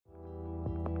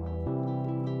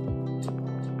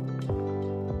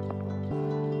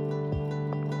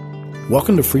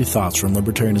Welcome to Free Thoughts from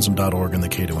Libertarianism.org and the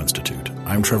Cato Institute.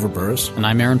 I'm Trevor Burrus. And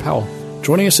I'm Aaron Powell.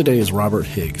 Joining us today is Robert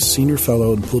Higgs, Senior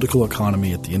Fellow in Political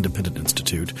Economy at the Independent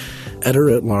Institute,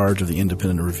 Editor-at-Large of the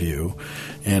Independent Review,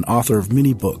 and author of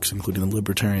many books, including the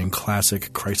libertarian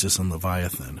classic Crisis on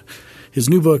Leviathan. His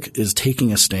new book is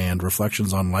Taking a Stand,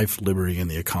 Reflections on Life, Liberty, and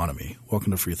the Economy.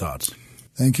 Welcome to Free Thoughts.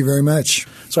 Thank you very much.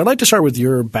 So I'd like to start with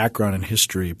your background and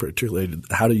history, particularly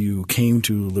how you came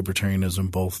to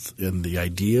libertarianism, both in the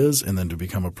ideas and then to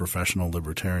become a professional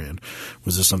libertarian.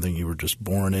 Was this something you were just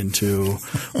born into,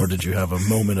 or did you have a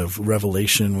moment of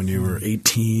revelation when you were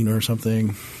 18 or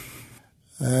something?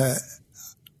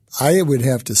 I would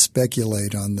have to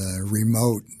speculate on the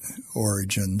remote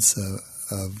origins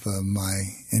of my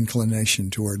inclination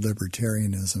toward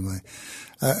libertarianism.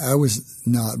 I was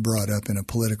not brought up in a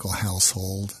political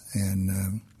household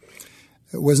and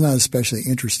was not especially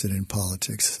interested in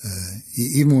politics,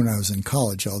 even when I was in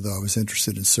college, although I was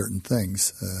interested in certain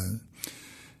things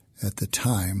at the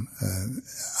time.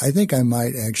 I think I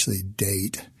might actually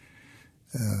date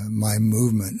my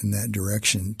movement in that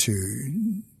direction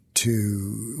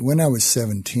to when I was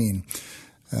 17.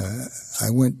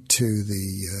 I went to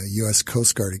the U.S.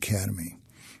 Coast Guard Academy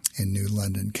in New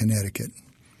London, Connecticut.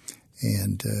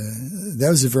 And that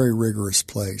was a very rigorous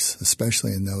place,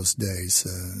 especially in those days.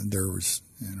 There was,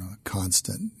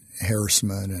 constant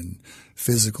harassment and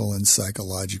physical and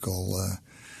psychological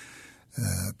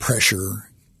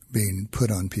pressure being put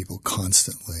on people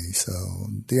constantly. So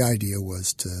the idea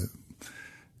was to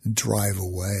drive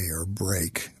away or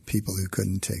break people who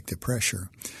couldn't take the pressure.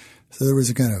 So there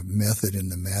was a kind of method in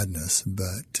the madness,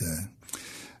 but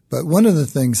one of the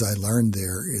things I learned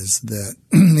there is that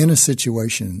in a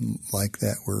situation like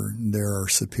that where there are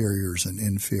superiors and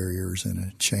inferiors in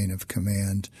a chain of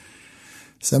command,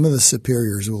 some of the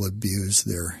superiors will abuse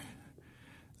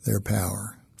their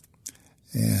power.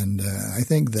 And I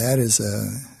think that is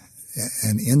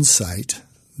an insight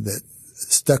that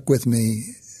stuck with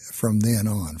me from then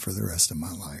on for the rest of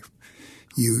my life.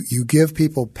 You give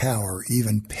people power,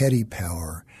 even petty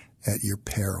power, at your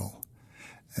peril.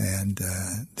 And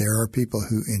there are people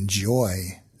who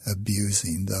enjoy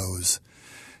abusing those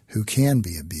who can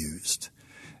be abused.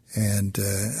 And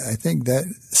I think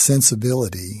that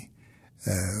sensibility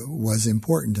was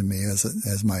important to me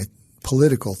as my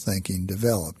political thinking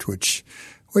developed, which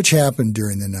happened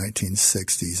during the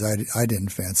 1960s. I didn't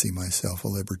fancy myself a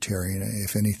libertarian.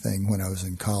 If anything, when I was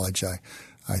in college, I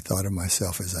thought of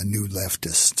myself as a new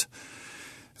leftist,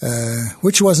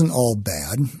 which wasn't all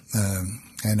bad.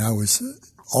 And I was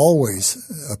always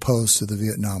opposed to the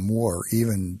Vietnam War,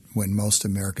 even when most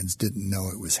Americans didn't know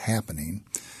it was happening.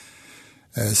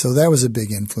 So that was a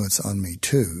big influence on me,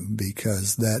 too,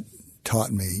 because that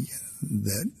taught me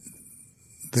that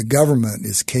the government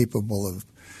is capable of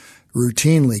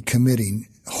routinely committing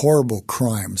horrible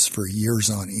crimes for years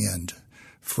on end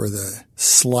for the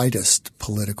slightest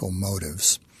political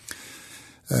motives.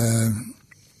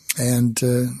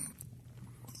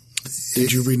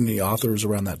 Did you read any authors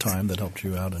around that time that helped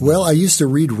you out? Well, I used to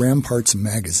read Ramparts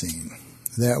magazine.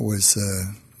 That was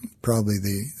probably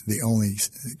the only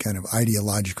kind of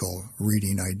ideological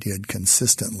reading I did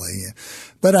consistently.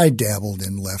 But I dabbled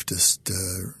in leftist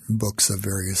books of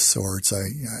various sorts.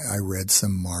 I read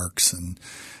some Marx and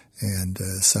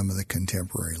some of the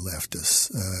contemporary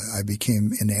leftists. I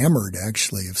became enamored,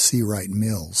 actually, of C. Wright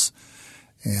Mills.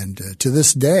 And to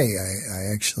this day,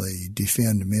 I actually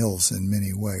defend Mills in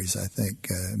many ways. I think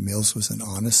Mills was an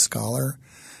honest scholar,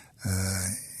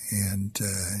 and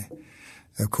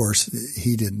of course,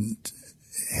 he didn't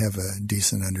have a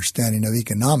decent understanding of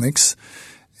economics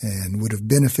and would have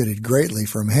benefited greatly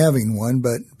from having one.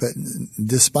 But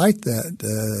despite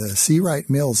that, C. Wright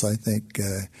Mills, I think,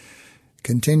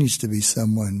 continues to be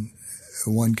someone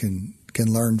one can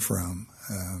learn from.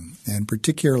 And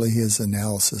particularly his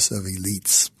analysis of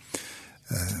elites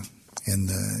in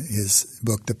his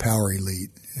book, The Power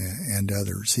Elite, and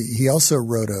others. He also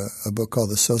wrote a book called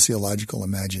The Sociological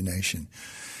Imagination,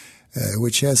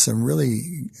 which has some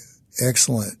really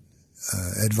excellent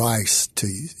advice to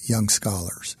young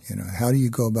scholars. How do you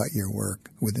go about your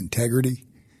work with integrity?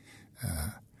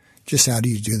 Just how do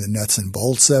you do the nuts and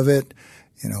bolts of it?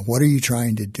 What are you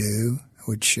trying to do?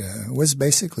 Which was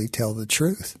basically tell the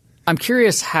truth. I'm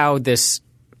curious how this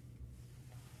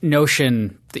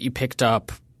notion that you picked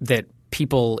up that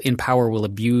people in power will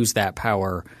abuse that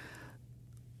power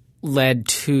led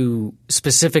to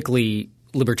specifically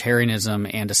libertarianism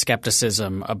and a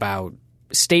skepticism about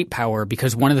state power,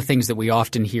 because one of the things that we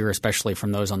often hear, especially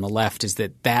from those on the left, is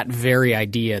that very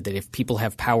idea that if people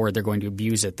have power, they're going to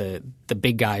abuse it. The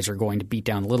big guys are going to beat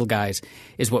down the little guys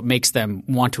is what makes them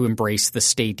want to embrace the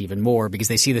state even more, because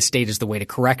they see the state as the way to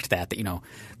correct that,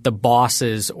 the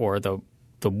bosses or the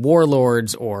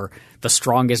warlords or the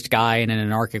strongest guy in an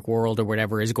anarchic world or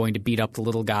whatever is going to beat up the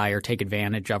little guy or take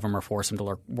advantage of him or force him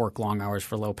to work long hours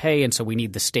for low pay. And so we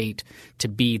need the state to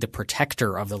be the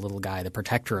protector of the little guy, the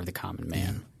protector of the common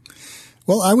man. Yeah.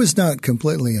 Well, I was not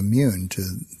completely immune to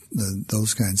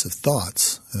those kinds of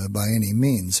thoughts by any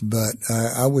means, but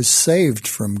I was saved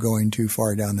from going too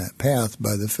far down that path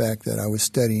by the fact that I was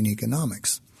studying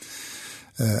economics.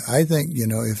 I think,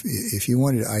 if you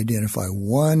wanted to identify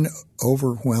one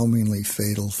overwhelmingly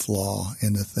fatal flaw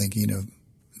in the thinking of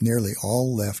nearly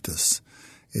all leftists,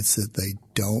 it's that they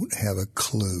don't have a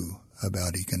clue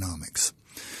about economics.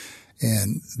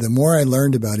 And the more I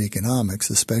learned about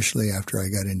economics, especially after I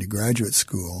got into graduate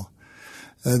school,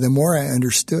 the more I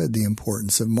understood the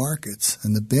importance of markets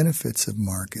and the benefits of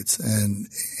markets and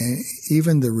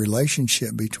even the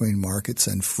relationship between markets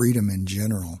and freedom in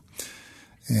general.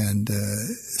 And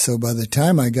so by the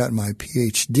time I got my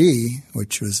PhD,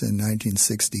 which was in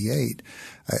 1968,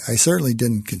 I certainly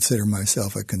didn't consider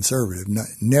myself a conservative.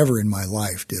 Never in my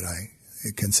life did I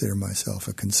consider myself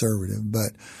a conservative.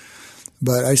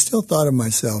 But I still thought of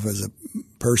myself as a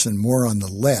person more on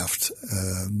the left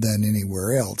than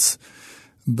anywhere else.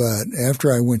 But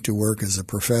after I went to work as a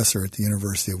professor at the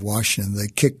University of Washington, they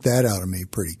kicked that out of me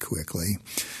pretty quickly.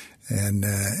 And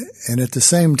at the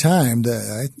same time,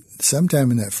 sometime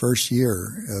in that first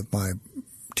year of my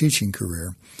teaching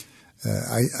career,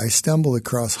 I stumbled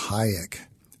across Hayek,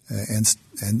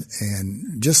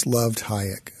 and just loved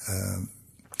Hayek.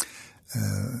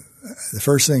 The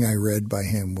first thing I read by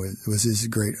him was his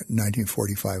great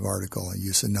 1945 article,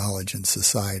 Use of Knowledge in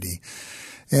Society.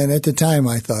 And at the time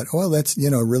I thought, well, that's,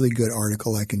 a really good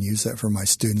article. I can use that for my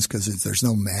students because there's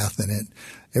no math in it.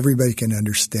 Everybody can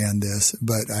understand this.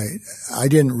 But I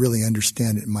didn't really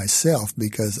understand it myself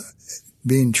because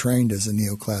being trained as a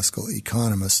neoclassical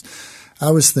economist,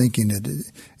 I was thinking that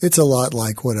it's a lot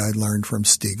like what I learned from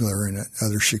Stigler and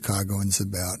other Chicagoans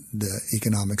about the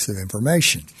economics of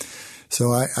information.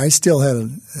 So I still had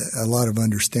a lot of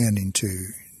understanding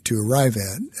to arrive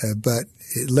at, but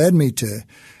it led me to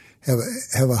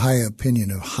have a high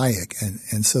opinion of Hayek.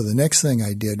 And so the next thing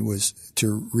I did was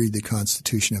to read The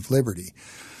Constitution of Liberty,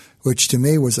 which to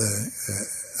me was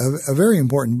a very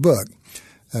important book.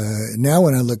 Now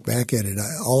when I look back at it,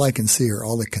 all I can see are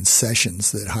all the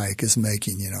concessions that Hayek is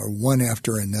making, one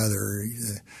after another,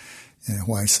 and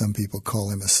why some people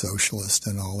call him a socialist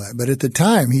and all that. But at the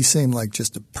time, he seemed like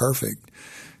just a perfect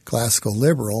classical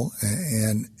liberal,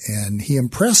 and he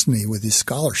impressed me with his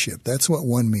scholarship. That's what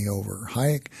won me over.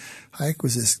 Hayek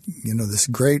was this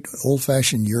great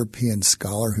old-fashioned European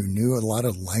scholar who knew a lot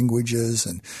of languages,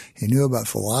 and he knew about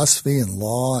philosophy and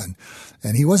law,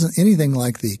 and he wasn't anything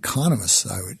like the economists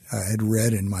I had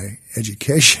read in my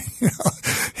education.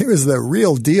 He was the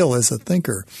real deal as a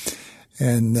thinker,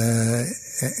 and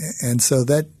so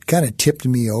that kind of tipped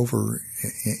me over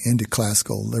into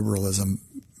classical liberalism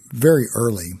very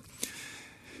early.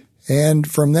 And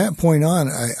from that point on,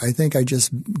 I think I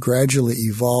just gradually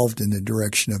evolved in the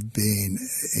direction of being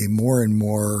a more and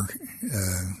more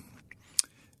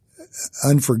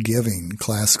unforgiving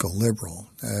classical liberal.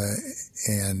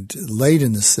 And late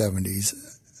in the 70s,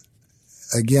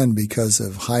 again because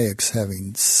of Hayek's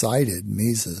having cited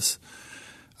Mises,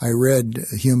 I read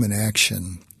Human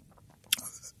Action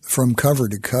from cover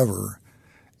to cover.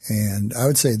 And I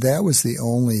would say that was the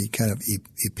only kind of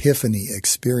epiphany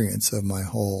experience of my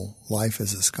whole life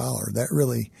as a scholar. That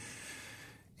really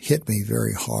hit me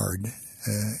very hard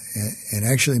and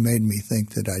actually made me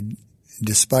think that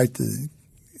despite the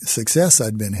success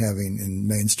I'd been having in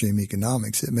mainstream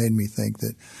economics, it made me think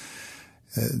that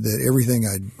everything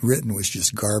I'd written was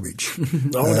just garbage.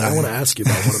 I want to ask you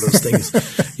about one of those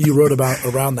things you wrote about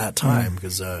around that time,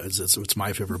 because it's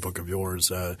my favorite book of yours.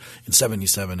 In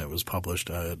 1977, it was published,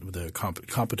 The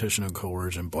Competition and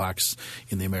Coercion, Blacks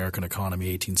in the American Economy,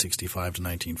 1865 to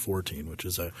 1914, which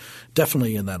is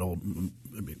definitely in that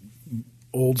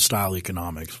old style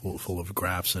economics, full of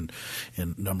graphs and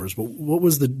numbers. But what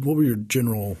were your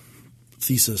general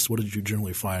thesis? What did you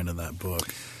generally find in that book?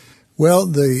 Well,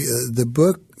 the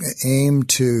book aimed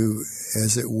to,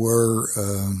 as it were,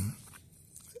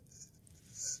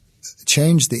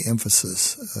 change the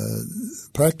emphasis.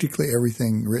 Practically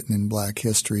everything written in Black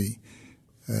history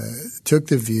took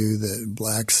the view that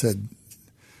blacks had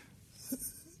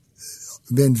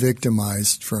been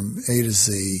victimized from A to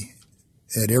Z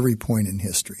at every point in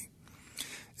history.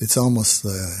 it's almost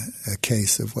a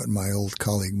case of what my old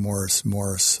colleague Morris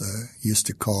used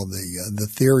to call the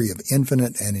theory of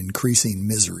infinite and increasing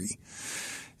misery.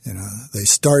 You know, they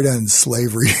start on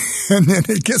slavery and then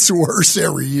it gets worse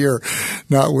every year,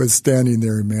 notwithstanding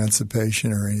their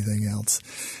emancipation or anything else.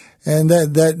 And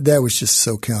that was just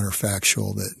so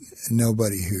counterfactual that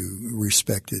nobody who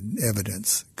respected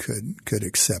evidence could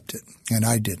accept it. And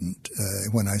I didn't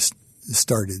when I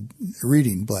started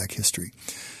reading Black history.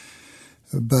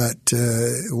 But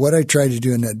what I tried to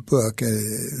do in that book,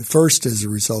 first as a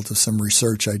result of some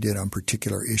research I did on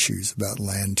particular issues about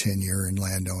land tenure and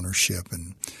land ownership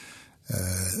and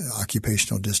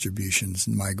occupational distributions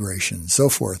and migration and so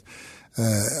forth,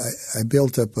 I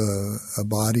built up a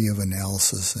body of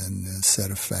analysis and a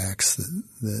set of facts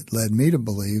that led me to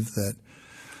believe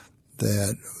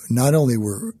that not only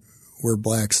were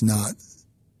blacks not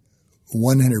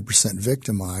 100%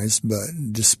 victimized,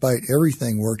 but despite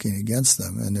everything working against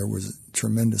them, and there was a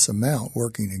tremendous amount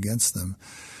working against them,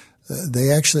 they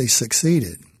actually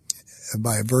succeeded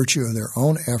by virtue of their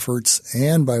own efforts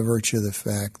and by virtue of the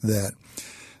fact that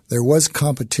there was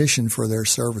competition for their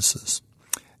services.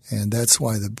 And that's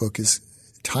why the book is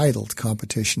titled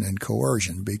Competition and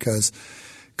Coercion, because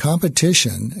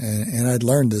competition, and I'd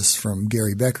learned this from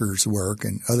Gary Becker's work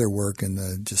and other work in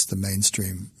just the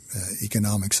mainstream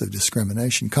economics of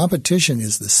discrimination. Competition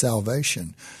is the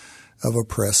salvation of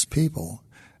oppressed people.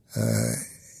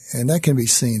 And that can be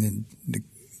seen in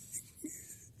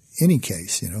any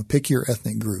case. You know, pick your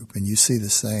ethnic group and you see the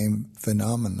same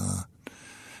phenomena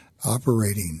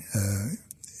operating.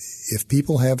 If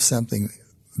people have something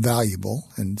valuable,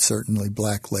 and certainly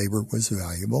black labor was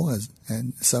valuable,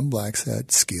 and some blacks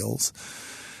had skills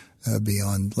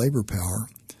beyond labor power,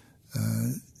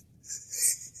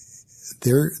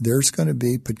 there's going to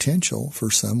be potential for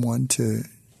someone to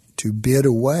bid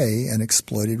away an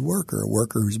exploited worker, a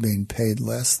worker who's being paid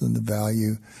less than the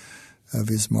value of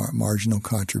his marginal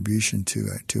contribution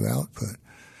to output.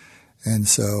 And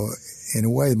so, in a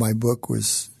way, my book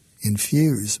was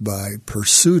infused by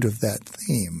pursuit of that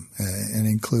theme and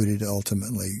included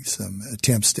ultimately some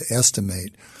attempts to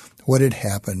estimate what had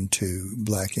happened to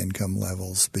black income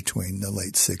levels between the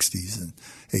late 60s and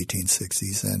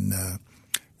 1860s and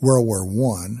World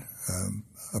War I,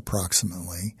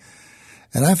 approximately.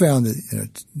 And I found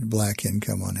that black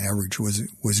income on average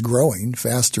was growing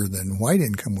faster than white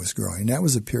income was growing. That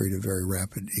was a period of very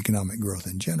rapid economic growth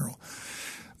in general.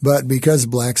 But because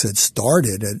blacks had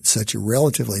started at such a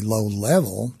relatively low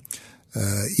level,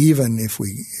 even if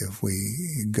we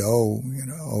go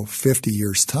 50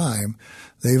 years time,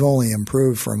 they've only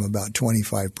improved from about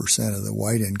 25% of the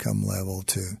white income level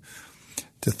to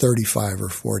 35 or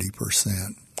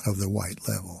 40% of the white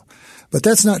level. But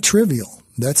that's not trivial.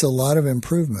 That's a lot of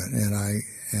improvement, and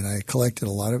I collected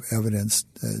a lot of evidence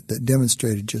that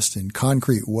demonstrated just in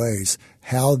concrete ways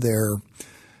how their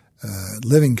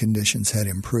living conditions had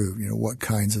improved. You know, what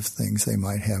kinds of things they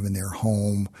might have in their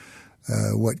home,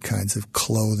 what kinds of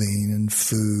clothing and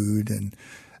food and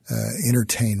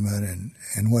entertainment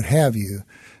and what have you.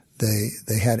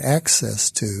 They had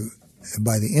access to,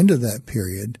 by the end of that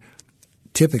period,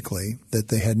 typically, that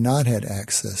they had not had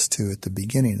access to at the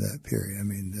beginning of that period. I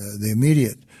mean, the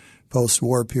immediate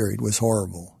post-war period was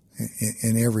horrible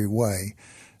in every way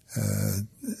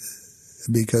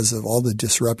because of all the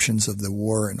disruptions of the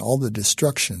war and all the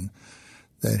destruction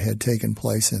that had taken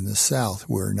place in the South,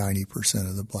 where 90%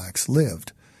 of the blacks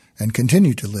lived and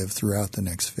continue to live throughout the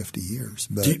next 50 years.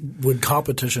 But would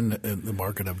competition in the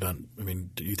market have done – I mean,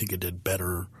 do you think it did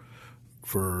better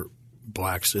for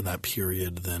blacks in that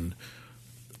period than –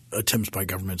 attempts by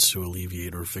governments to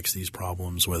alleviate or fix these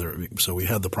problems? So we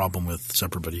had the problem with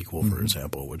separate but equal, for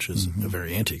example, which is a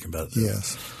very anti-competitive.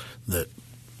 Yes. That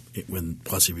when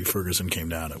Plessy v. Ferguson came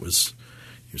down,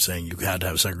 you're saying you had to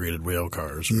have segregated rail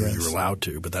cars, or you were allowed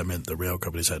to, but that meant the rail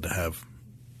companies had to have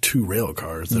 2 rail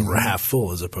cars that were half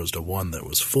full as opposed to one that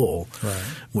was full, right.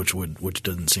 which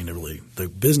didn't seem to really – the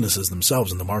businesses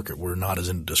themselves in the market were not as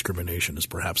into discrimination as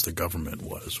perhaps the government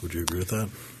was. Would you agree with that?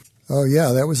 Oh,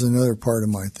 yeah, that was another part of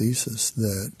my thesis,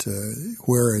 that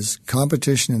whereas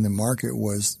competition in the market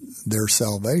was their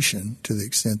salvation to the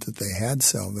extent that they had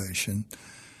salvation,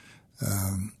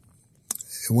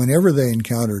 whenever they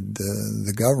encountered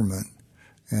the government,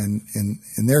 and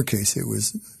in their case it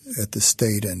was at the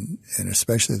state and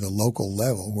especially the local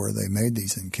level where they made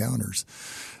these encounters,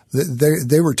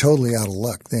 they were totally out of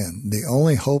luck then. The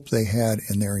only hope they had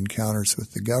in their encounters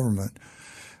with the government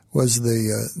was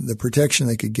the protection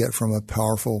they could get from a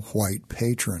powerful white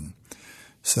patron.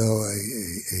 So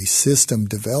a system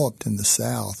developed in the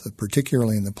South,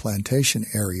 particularly in the plantation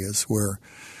areas where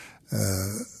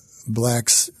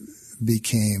blacks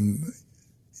became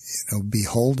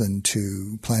beholden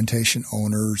to plantation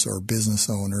owners or business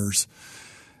owners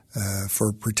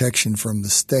for protection from the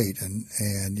state. And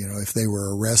if they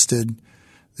were arrested,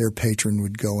 their patron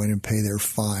would go in and pay their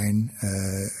fine.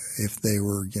 If they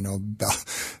were,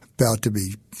 about to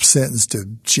be sentenced to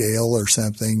jail or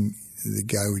something, the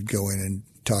guy would go in and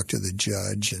talk to the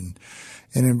judge. And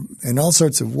in all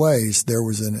sorts of ways, there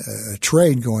was a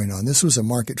trade going on. This was a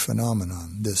market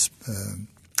phenomenon, this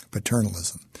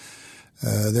paternalism.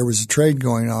 There was a trade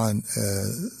going on.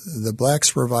 The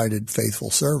blacks provided faithful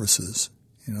services.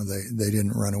 They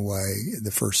didn't run away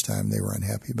the first time they were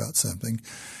unhappy about something.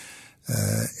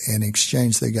 In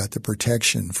exchange, they got the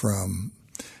protection from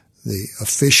the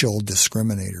official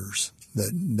discriminators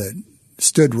that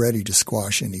stood ready to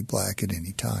squash any black at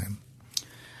any time.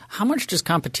 How much does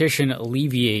competition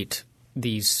alleviate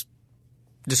these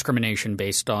discrimination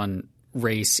based on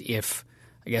race if,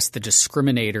 I guess, the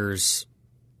discriminators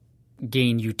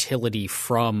gain utility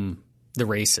from the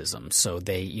racism? So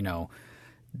they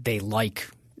like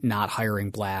not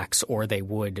hiring blacks, or they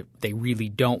really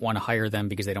don't want to hire them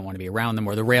because they don't want to be around them.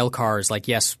 Or the rail cars, like,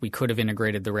 yes, we could have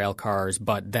integrated the rail cars,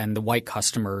 but then the white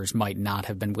customers might not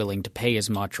have been willing to pay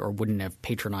as much or wouldn't have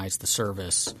patronized the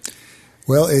service.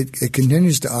 Well, it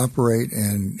continues to operate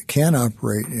and can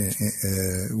operate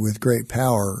with great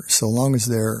power so long as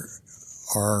there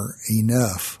are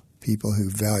enough people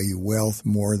who value wealth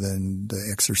more than the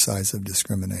exercise of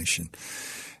discrimination.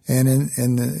 And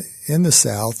in the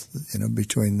South,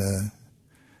 between the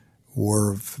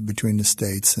war between the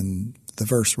states and the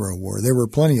First World War, there were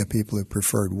plenty of people who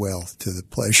preferred wealth to the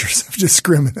pleasures of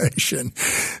discrimination,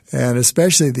 and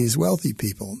especially these wealthy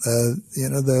people.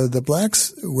 The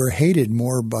blacks were hated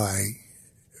more by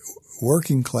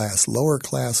working class, lower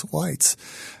class whites.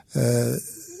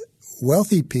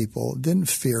 Wealthy people didn't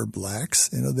fear blacks.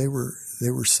 They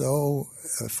were so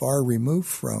far removed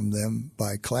from them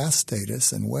by class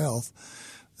status and wealth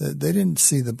that they didn't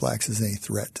see the blacks as any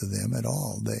threat to them at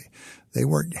all. They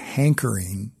weren't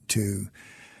hankering to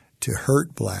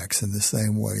hurt blacks in the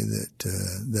same way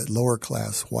that lower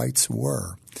class whites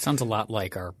were. Sounds a lot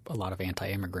like a lot of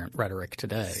anti-immigrant rhetoric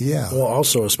today. Yeah. Well,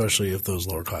 also especially if those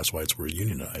lower class whites were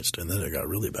unionized, and then it got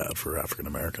really bad for African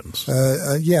Americans.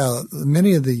 Yeah,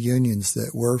 many of the unions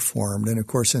that were formed, and of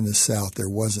course in the South there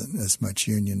wasn't as much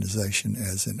unionization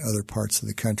as in other parts of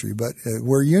the country, but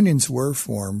where unions were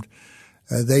formed,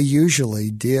 they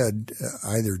usually did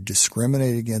either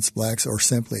discriminate against blacks or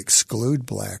simply exclude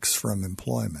blacks from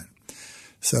employment.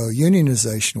 So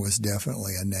unionization was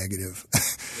definitely a negative,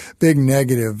 big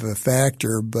negative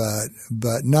factor, but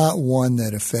not one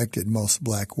that affected most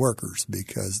black workers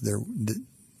because there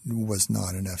was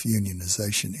not enough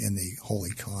unionization in the whole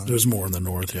economy. There's more in the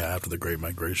North, after the Great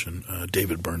Migration.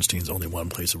 David Bernstein's Only One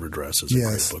Place of Redress is a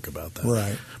great book about that.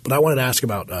 Right. But I wanted to ask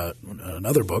about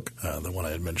another book, the one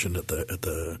I had mentioned at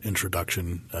the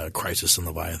introduction, Crisis and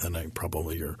Leviathan,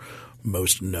 probably your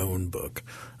most known book.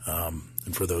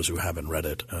 And for those who haven't read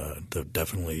it,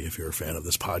 definitely if you're a fan of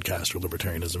this podcast or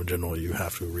libertarianism in general, you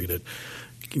have to read it.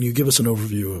 Can you give us an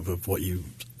overview of what you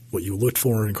looked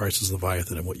for in Crisis and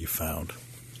Leviathan and what you found?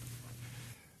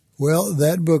 Well,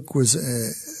 that book was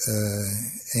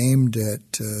aimed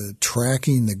at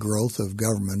tracking the growth of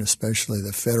government, especially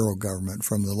the federal government,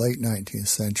 from the late 19th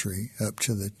century up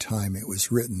to the time it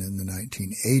was written in the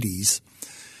 1980s.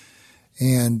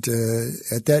 And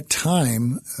at that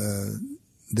time,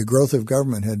 the growth of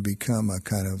government had become a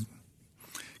kind of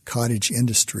cottage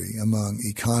industry among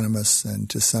economists and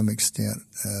to some extent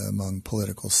among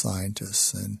political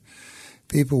scientists. And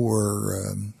people were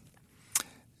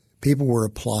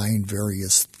applying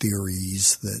various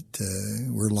theories that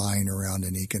were lying around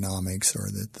in economics or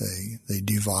that they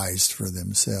devised for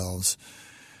themselves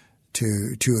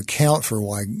to account for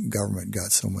why government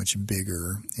got so much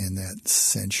bigger in that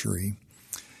century.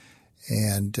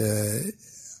 And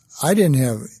I didn't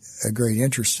have a great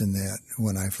interest in that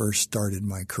when I first started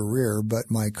my career, but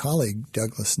my colleague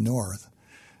Douglas North,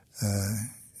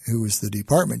 who was the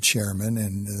department chairman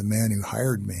and the man who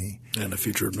hired me, and a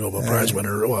future Nobel Prize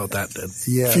winner,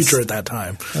 yes. future at that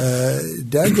time.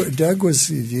 Doug was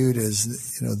viewed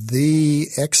as the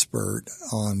expert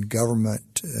on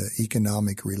government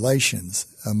economic relations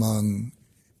among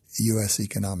U.S.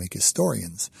 economic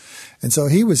historians. And so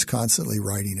he was constantly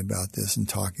writing about this and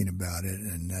talking about it.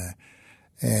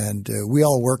 And we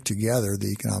all worked together,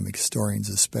 the economic historians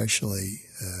especially,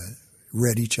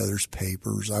 read each other's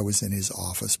papers. I was in his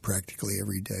office practically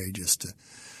every day just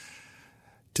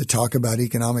to talk about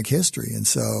economic history. And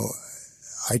so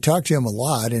I talked to him a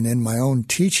lot. And in my own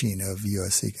teaching of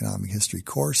U.S. economic history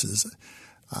courses,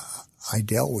 I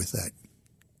dealt with that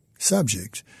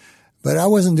subject. But I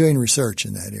wasn't doing research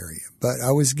in that area. But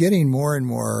I was getting more and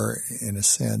more, in a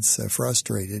sense,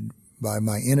 frustrated by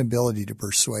my inability to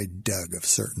persuade Doug of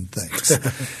certain things,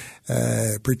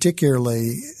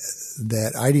 particularly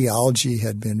that ideology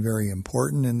had been very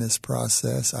important in this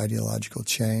process, ideological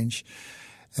change,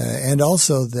 and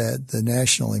also that the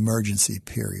national emergency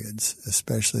periods,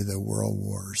 especially the world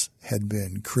wars, had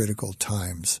been critical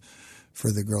times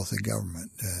for the growth of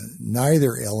government.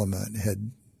 Neither element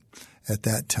had, at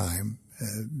that time,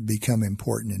 become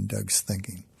important in Doug's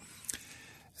thinking.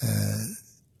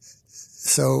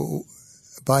 So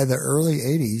by the early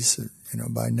 80s,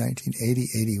 by 1980,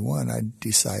 81, I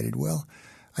decided, well,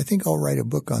 I think I'll write a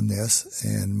book on this.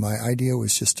 And my idea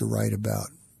was just to write about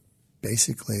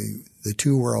basically the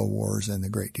two world wars and the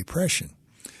Great Depression,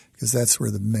 because that's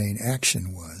where the main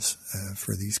action was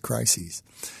for these crises.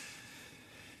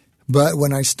 But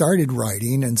when I started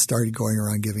writing and started going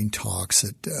around giving talks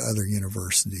at other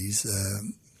universities,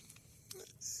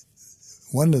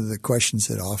 one of the questions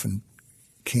that often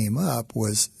came up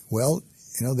was, well,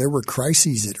 there were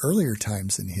crises at earlier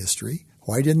times in history.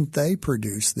 Why didn't they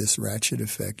produce this ratchet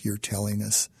effect you're telling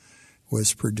us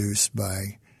was produced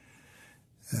by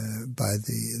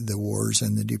the wars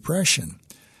and the Depression?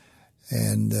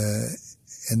 And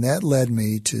that led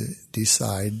me to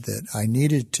decide that I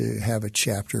needed to have a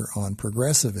chapter on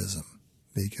progressivism,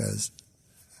 because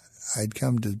I'd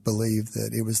come to believe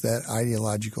that it was that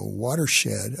ideological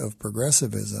watershed of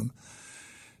progressivism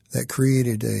that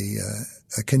created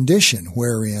a condition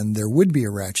wherein there would be a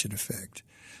ratchet effect.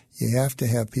 You have to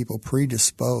have people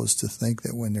predisposed to think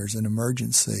that when there's an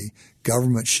emergency,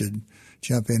 government should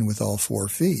jump in with all 4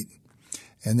 feet.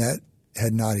 And that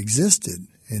had not existed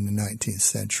in the 19th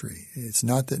century. It's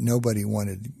not that nobody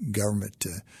wanted government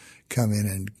to come in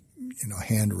and,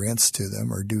 hand rents to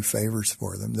them or do favors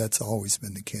for them. That's always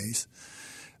been the case.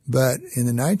 But in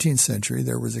the 19th century,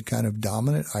 there was a kind of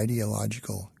dominant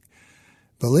ideological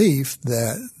belief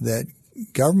that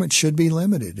government should be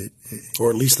limited. Or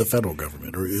at least the federal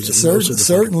government. Or is it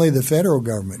certainly the federal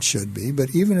government should be,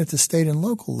 but even at the state and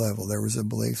local level, there was a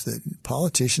belief that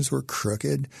politicians were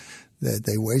crooked, that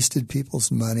they wasted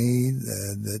people's money,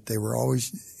 that they were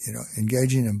always,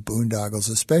 engaging in boondoggles,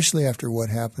 especially after what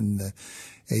happened in the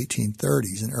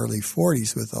 1830s and early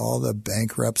 40s with all the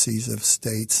bankruptcies of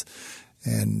states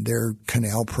and their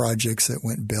canal projects that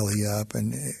went belly up,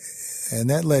 and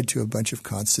that led to a bunch of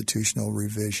constitutional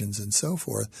revisions and so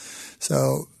forth.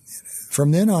 So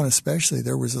from then on especially,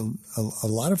 there was a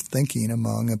lot of thinking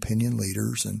among opinion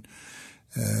leaders and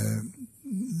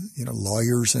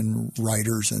lawyers and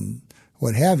writers and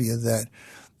what have you,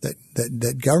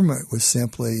 that government was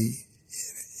simply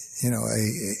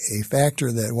a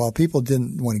factor that while people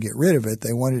didn't want to get rid of it,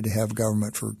 they wanted to have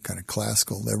government for kind of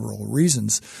classical liberal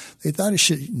reasons. They thought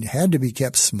it had to be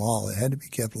kept small. It had to be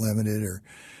kept limited, or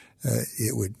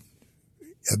it would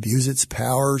abuse its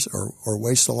powers or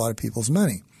waste a lot of people's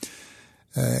money.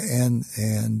 And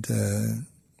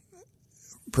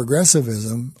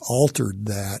progressivism altered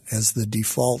that as the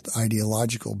default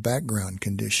ideological background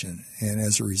condition. And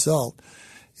as a result,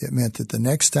 it meant that the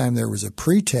next time there was a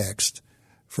pretext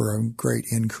for a great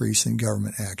increase in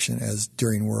government action, as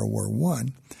during World War I,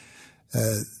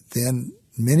 then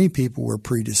many people were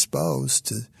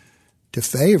predisposed to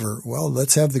favor, well,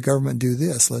 let's have the government do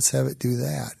this, let's have it do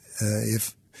that.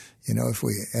 If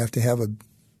we have to have a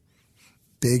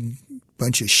big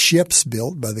bunch of ships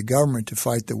built by the government to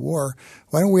fight the war,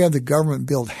 why don't we have the government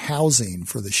build housing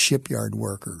for the shipyard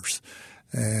workers?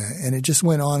 And it just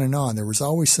went on and on. There was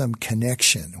always some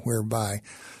connection whereby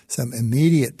some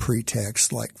immediate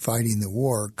pretext like fighting the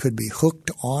war could be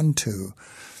hooked onto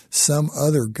some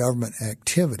other government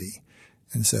activity.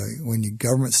 And so when the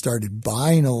government started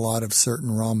buying a lot of certain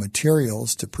raw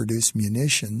materials to produce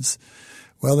munitions,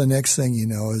 well, the next thing you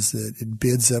know is that it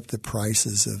bids up the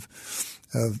prices of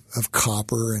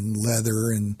copper and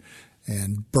leather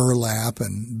and burlap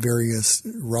and various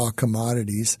raw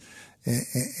commodities.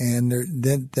 And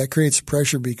that creates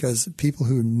pressure because people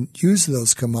who use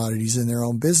those commodities in their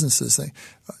own businesses,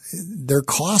 their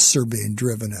costs are being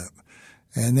driven up.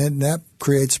 And then that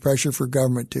creates pressure for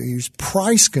government to use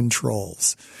price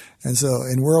controls. And so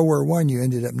in World War I, you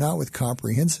ended up not with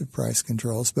comprehensive price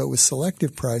controls, but with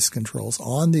selective price controls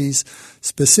on these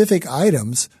specific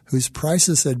items whose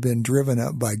prices had been driven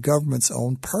up by government's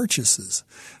own purchases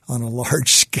on a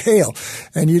large scale.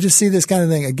 And you just see this kind of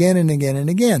thing again and again and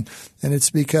again. And it's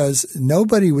because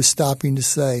nobody was stopping to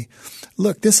say,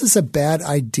 look, this is a bad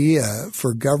idea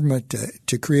for government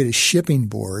to create a shipping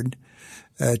board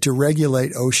to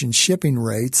regulate ocean shipping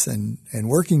rates and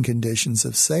working conditions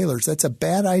of sailors. That's a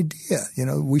bad idea.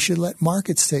 We should let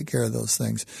markets take care of those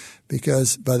things,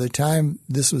 because by the time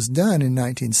this was done in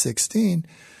 1916,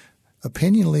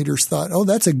 opinion leaders thought, oh,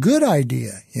 that's a good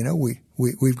idea.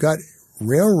 We've got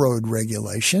railroad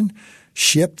regulation,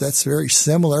 that's very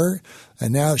similar.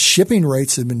 And now shipping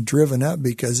rates have been driven up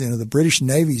because, the British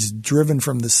Navy's driven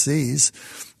from the seas,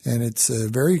 and it's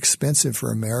very expensive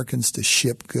for Americans to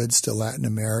ship goods to Latin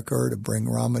America or to bring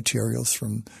raw materials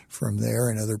from there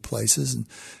and other places.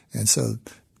 And so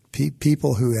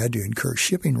people who had to incur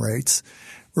shipping rates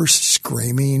were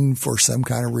screaming for some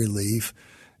kind of relief.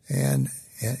 And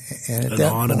at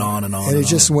that point, and on. And it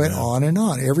just went on and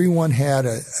on. Everyone had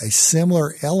a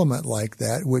similar element like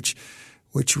that, which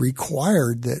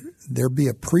required that there be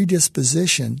a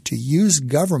predisposition to use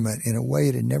government in a way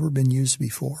it had never been used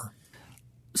before.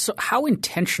 So how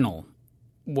intentional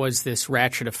was this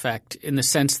ratchet effect in the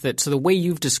sense that – so the way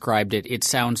you've described it, it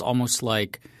sounds almost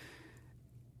like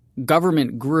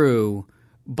government grew,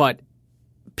 but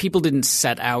people didn't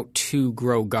set out to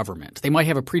grow government. They might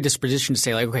have a predisposition to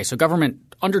say like, okay, so government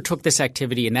undertook this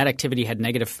activity and that activity had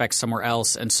negative effects somewhere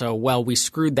else, and so, well, we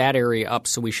screwed that area up,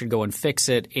 so we should go and fix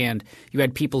it. And you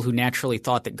had people who naturally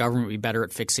thought that government would be better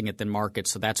at fixing it than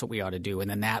markets, so that's what we ought to do. And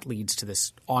then that leads to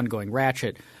this ongoing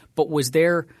ratchet. But was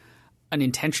there an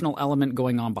intentional element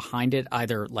going on behind it,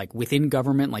 either like within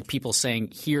government, like people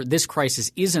saying, here, this crisis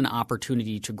is an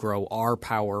opportunity to grow our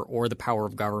power or the power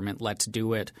of government, let's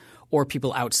do it, or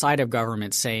people outside of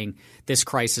government saying this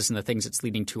crisis and the things it's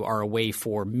leading to are a way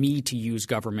for me to use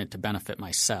government to benefit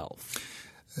myself?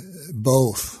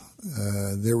 Both.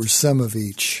 There was some of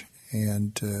each.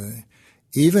 And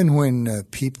even when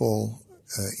people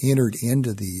entered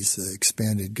into these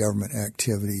expanded government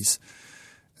activities,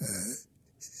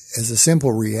 as a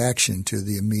simple reaction to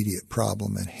the immediate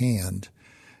problem at hand,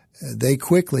 they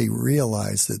quickly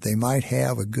realized that they might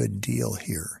have a good deal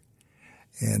here.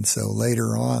 And so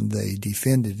later on, they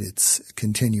defended its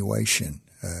continuation,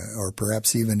 or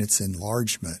perhaps even its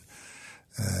enlargement.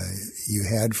 You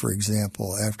had, for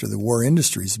example, after the War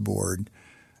Industries Board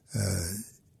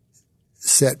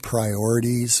set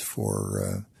priorities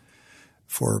for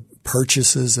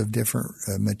purchases of different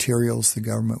materials the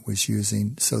government was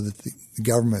using, so that the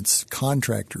government's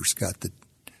contractors got the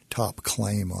top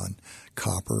claim on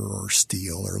copper or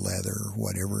steel or leather or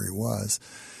whatever it was.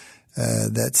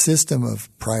 That system of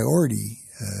priority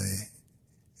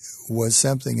was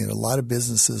something that a lot of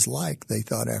businesses liked. They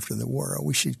thought after the war, oh,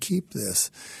 we should keep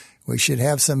this. We should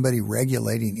have somebody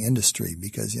regulating industry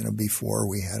because, before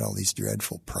we had all these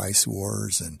dreadful price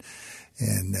wars and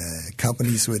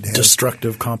companies would have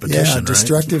destructive competition. Yeah, right?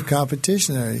 Destructive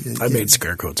competition. I made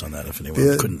scare quotes on that if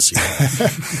anyone couldn't see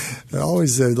that. There are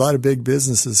always a lot of big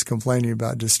businesses complaining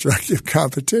about destructive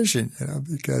competition,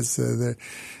 because the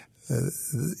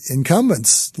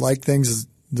incumbents like things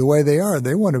the way they are.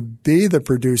 They want to be the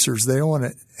producers. They don't want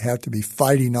to have to be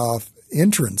fighting off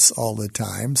entrants all the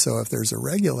time. So if there's a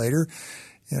regulator,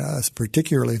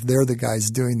 particularly if they're the guys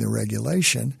doing the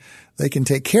regulation, they can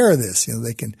take care of this.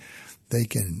 They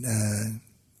can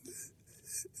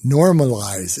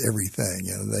normalize everything.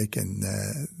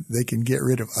 They can get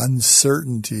rid of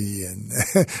uncertainty and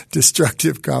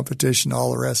destructive competition,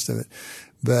 all the rest of it.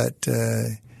 But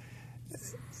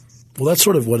well, that's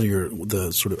sort of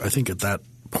I think at that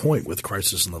point with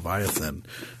Crisis and Leviathan,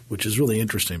 which is really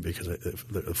interesting because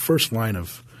the first line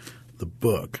of the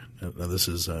book. Now this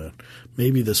is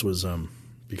maybe this was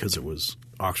because it was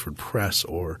Oxford Press,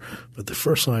 but the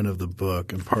first line of the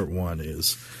book in part one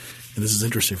is, and this is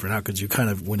interesting for now because you kind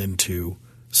of went into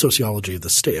sociology of the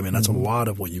state. I mean, that's a lot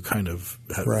of what you kind of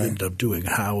have ended up doing.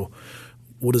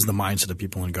 What is the mindset of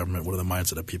people in government? What are the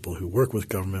mindset of people who work with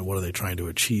government? What are they trying to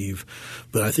achieve?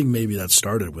 But I think maybe that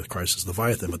started with Crisis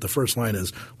Leviathan. But the first line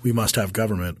is, we must have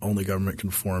government. Only government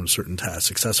can perform certain tasks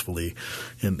successfully,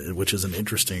 which is an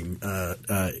interesting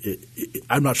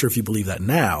I'm not sure if you believe that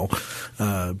now,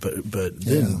 but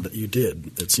then you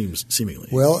did, it seems, seemingly.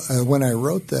 Well, when I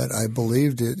wrote that, I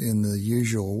believed it in the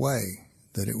usual way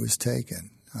that it was taken.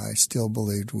 I still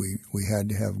believed we had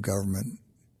to have government.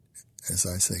 As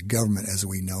I say, government as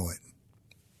we know it.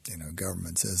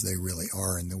 Governments as they really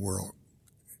are in the world.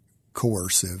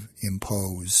 Coercive,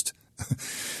 imposed.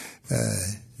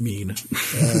 Mean.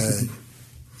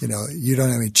 You don't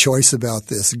have any choice about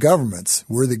this. Governments,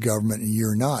 we're the government and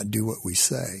you're not. Do what we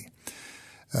say.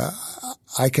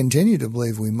 I continue to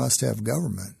believe we must have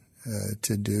government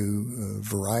to do a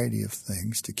variety of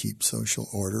things, to keep social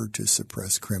order, to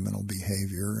suppress criminal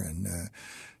behavior, and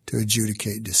to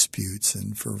adjudicate disputes,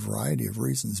 and for a variety of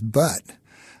reasons. But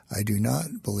I do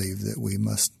not believe that we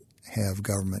must have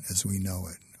government as we know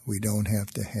it. We don't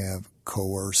have to have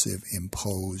coercive,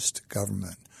 imposed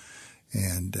government.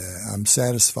 And I'm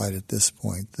satisfied at this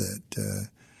point that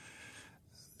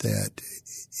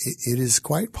it is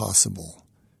quite possible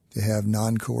to have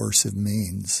non-coercive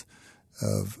means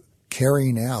of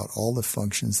carrying out all the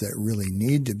functions that really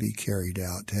need to be carried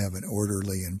out to have an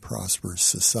orderly and prosperous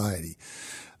society.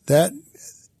 That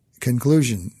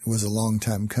conclusion was a long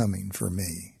time coming for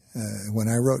me. When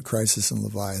I wrote Crisis and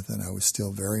Leviathan, I was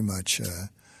still very much a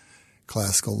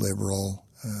classical liberal,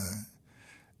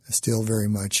 still very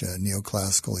much a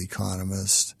neoclassical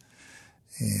economist,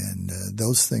 and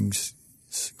those things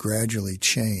gradually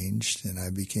changed, and I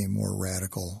became more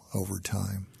radical over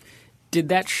time. Did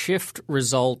that shift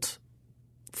result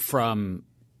from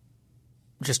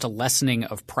just a lessening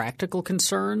of practical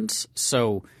concerns?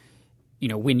 So,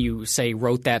 when you say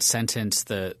wrote that sentence,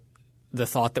 the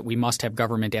thought that we must have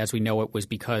government as we know it was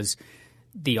because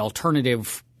the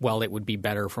alternative, well, it would be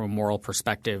better from a moral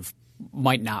perspective,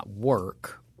 might not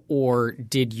work? Or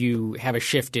did you have a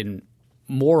shift in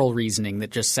moral reasoning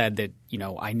that just said that,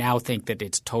 I now think that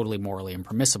it's totally morally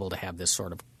impermissible to have this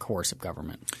sort of coercive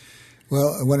government?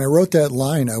 Well, when I wrote that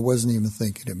line, I wasn't even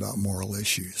thinking about moral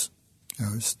issues. I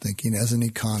was thinking, as an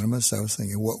economist, I was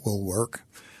thinking what will work.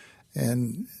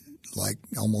 And like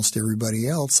almost everybody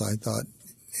else, I thought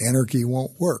anarchy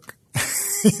won't work.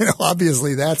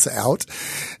 Obviously that's out.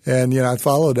 And, I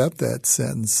followed up that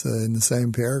sentence in the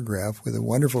same paragraph with a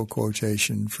wonderful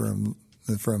quotation from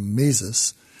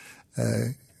Mises,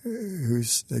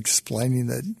 who's explaining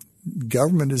that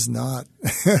government is not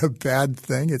a bad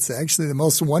thing. It's actually the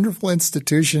most wonderful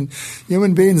institution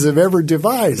human beings have ever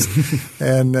devised.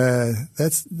 And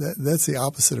that's the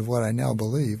opposite of what I now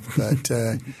believe.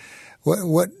 But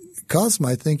what caused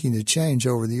my thinking to change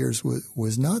over the years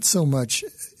was not so much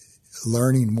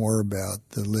learning more about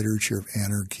the literature of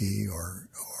anarchy or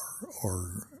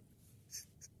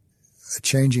a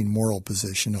changing moral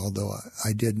position, although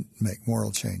I did make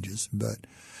moral changes, but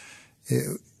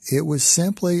it was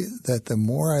simply that the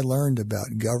more I learned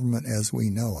about government as we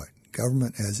know it,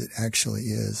 government as it actually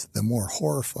is, the more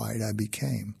horrified I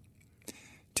became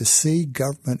to see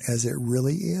government as it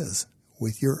really is,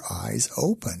 with your eyes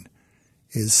open,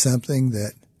 is something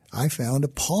that I found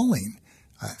appalling.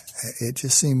 It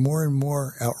just seemed more and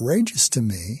more outrageous to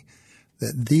me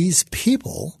that these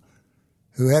people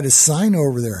who had a sign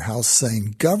over their house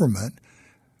saying government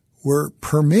were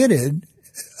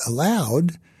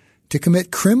allowed to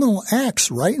commit criminal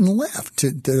acts right and left. To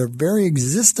their very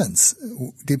existence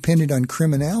depended on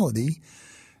criminality.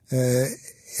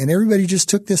 And everybody just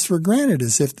took this for granted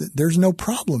as if there's no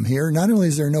problem here. Not only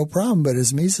is there no problem, but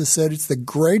as Mises said, it's the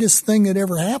greatest thing that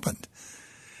ever happened.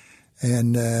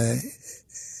 And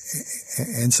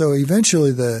so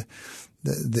eventually the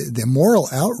moral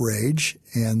outrage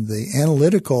and the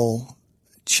analytical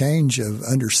change of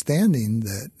understanding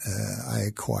that I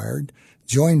acquired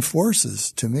joined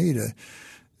forces to me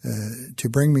to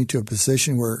bring me to a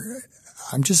position where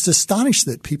I'm just astonished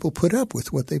that people put up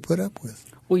with what they put up with.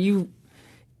 Well,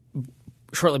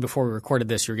 shortly before we recorded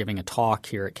this, you were giving a talk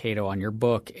here at Cato on your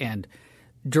book, and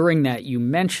during that you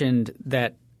mentioned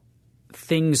that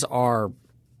things are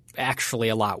actually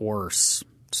a lot worse.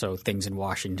 So things in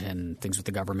Washington, things with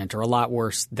the government are a lot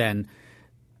worse than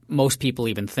most people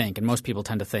even think. And most people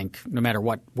tend to think, no matter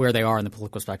where they are in the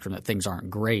political spectrum, that things aren't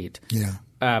great.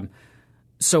 Yeah.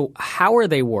 So how are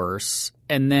they worse?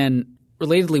 And then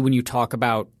relatedly, when you talk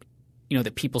about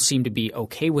that people seem to be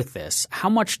okay with this, how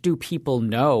much do people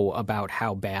know about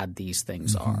how bad these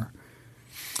things are?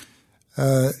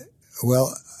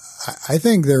 Well, I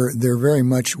think they're very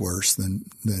much worse than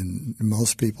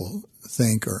most people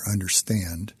think or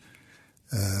understand.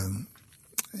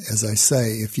 As I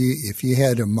say, if you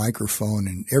had a microphone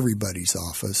in everybody's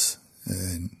office,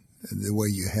 and the way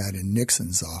you had in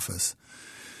Nixon's office,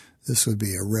 this would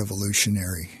be a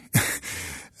revolutionary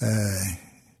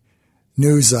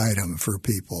news item for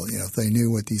people. If they knew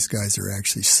what these guys are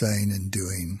actually saying and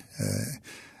doing.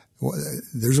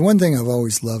 There's one thing I've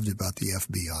always loved about the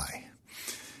FBI,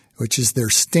 which is their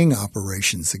sting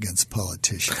operations against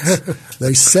politicians.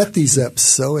 They set these up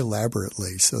so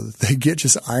elaborately so that they get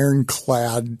just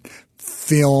ironclad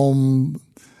film,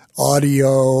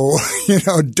 audio,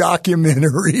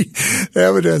 documentary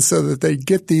evidence so that they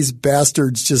get these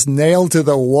bastards just nailed to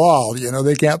the wall.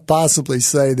 They can't possibly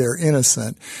say they're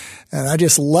innocent. And I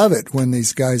just love it when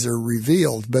these guys are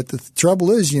revealed. But the trouble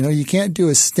is, you can't do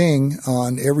a sting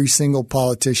on every single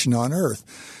politician on earth.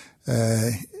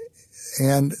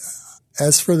 And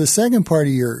as for the second part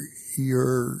of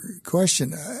your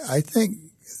question, I think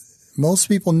most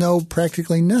people know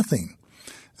practically nothing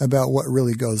about what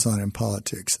really goes on in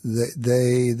politics.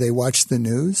 They watch the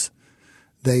news.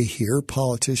 They hear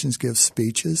politicians give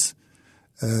speeches.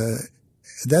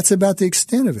 That's about the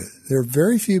extent of it. There are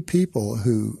very few people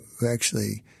who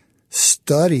actually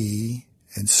study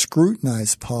and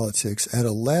scrutinize politics at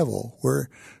a level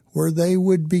where they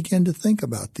would begin to think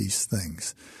about these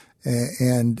things.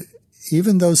 And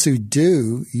even those who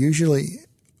do usually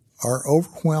are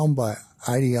overwhelmed by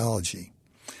ideology.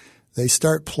 They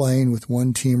start playing with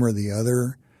one team or the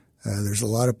other. There's a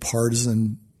lot of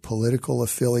partisan political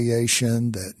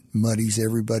affiliation that muddies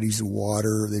everybody's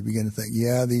water. They begin to think,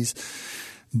 yeah,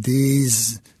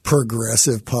 these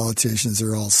progressive politicians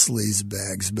are all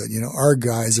sleazebags, but our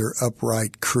guys are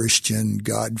upright Christian,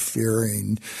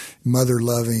 God-fearing,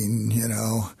 mother-loving,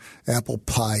 apple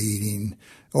pie eating,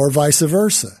 or vice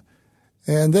versa.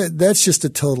 And that's just a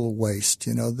total waste.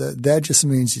 That just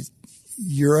means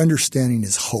your understanding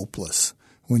is hopeless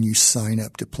when you sign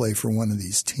up to play for one of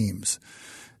these teams.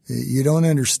 You don't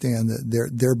understand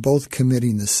that they're both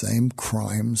committing the same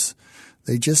crimes.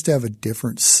 They just have a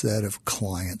different set of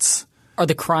clients. Are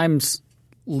the crimes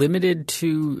limited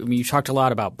to – you talked a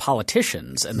lot about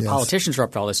politicians, and the politicians are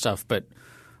up to all this stuff, but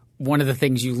one of the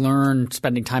things you learn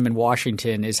spending time in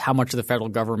Washington is how much of the federal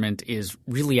government is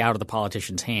really out of the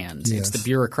politicians' hands. Yes. It's the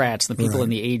bureaucrats, the people in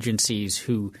the agencies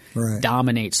who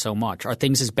dominate so much. Are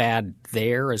things as bad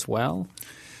there as well?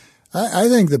 I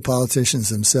think the politicians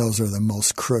themselves are the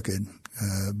most crooked,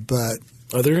 but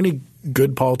 – Are there any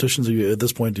good politicians at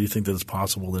this point? Do you think that it's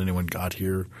possible that anyone got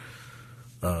here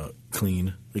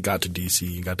clean? They got to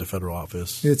D.C., got to federal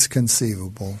office? It's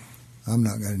conceivable. I'm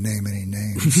not going to name any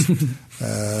names.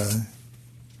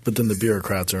 But then the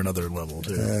bureaucrats are another level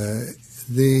too.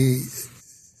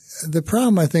 The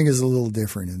problem, I think, is a little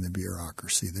different in the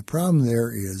bureaucracy. The problem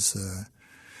there is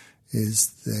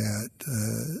that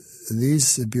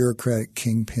these bureaucratic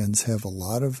kingpins have a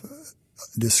lot of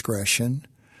discretion,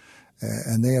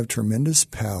 and they have tremendous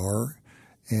power,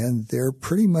 and they're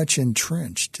pretty much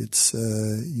entrenched. It's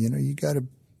you got to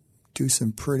do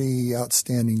some pretty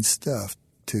outstanding stuff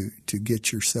to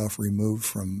get yourself removed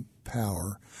from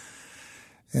power.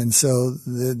 And so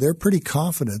they're pretty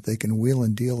confident they can wheel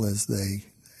and deal as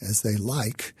they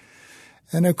like.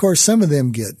 And of course, some of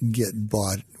them get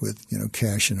bought with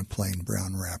cash in a plain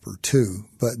brown wrapper too.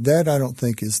 But that I don't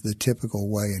think is the typical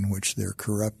way in which they're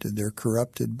corrupted. They're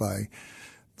corrupted by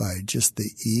just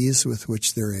the ease with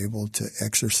which they're able to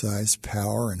exercise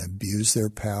power and abuse their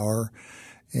power,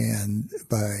 and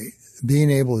by being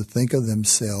able to think of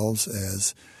themselves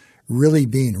as really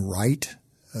being right,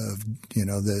 of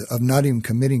not even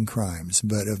committing crimes,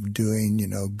 but of doing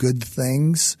good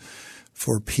things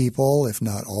for people, if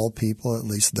not all people, at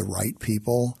least the right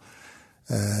people.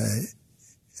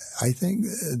 I think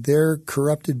they're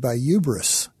corrupted by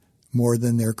hubris more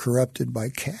than they're corrupted by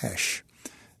cash.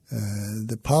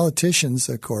 The politicians,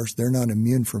 of course, they're not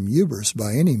immune from hubris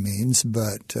by any means,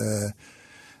 but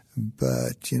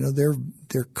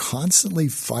they're constantly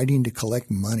fighting to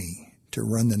collect money to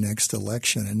run the next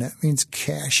election, and that means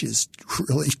cash is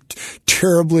really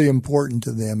terribly important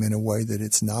to them in a way that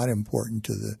it's not important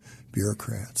to the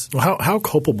bureaucrats. Well, how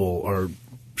culpable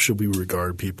should we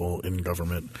regard people in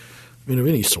government? Of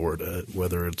any sort,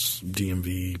 whether it's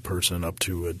DMV person up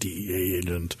to a DEA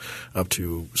agent, up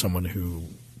to someone who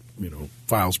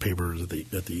files papers at the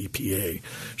EPA.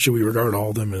 Should we regard all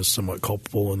of them as somewhat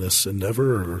culpable in this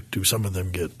endeavor, or do some of them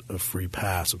get a free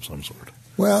pass of some sort?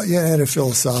 Well, yeah, at a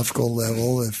philosophical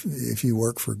level, if you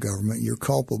work for government, you're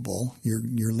culpable.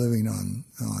 You're living on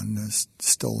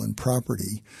stolen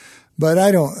property. But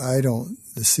I don't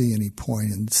see any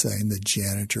point in saying the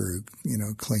janitor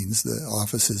who cleans the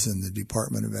offices in the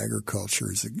Department of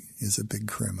Agriculture is a big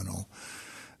criminal.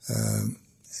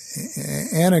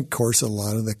 And of course, a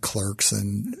lot of the clerks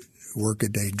and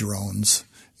workaday drones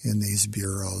in these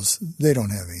bureaus, they don't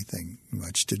have anything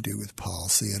much to do with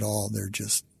policy at all. They're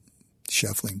just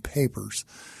shuffling papers.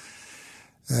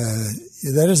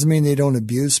 That doesn't mean they don't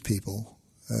abuse people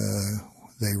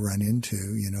they run into.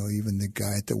 Even the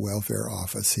guy at the welfare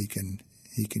office, he can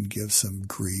give some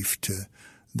grief to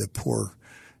the poor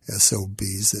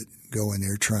SOBs that go in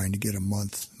there trying to get a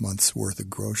month's worth of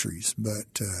groceries.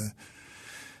 But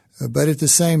at the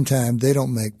same time, they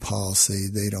don't make policy.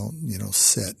 They don't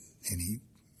set any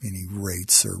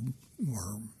rates or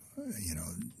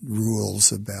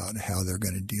rules about how they're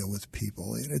going to deal with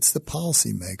people. It's the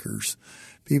policymakers,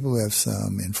 people who have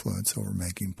some influence over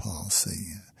making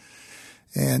policy.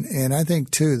 And I think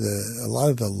too a lot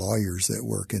of the lawyers that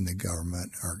work in the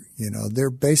government are they're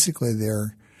basically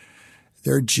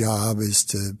Their job is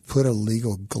to put a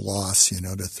legal gloss,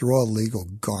 to throw a legal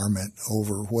garment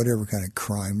over whatever kind of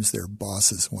crimes their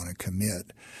bosses want to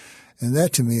commit. And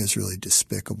that to me is really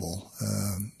despicable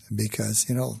because,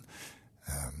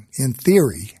 in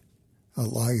theory, a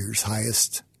lawyer's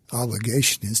highest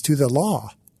obligation is to the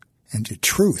law and to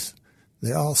truth.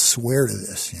 They all swear to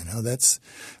this,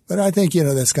 but I think,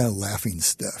 that's kind of laughing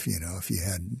stuff. If you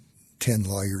had 10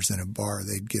 lawyers in a bar,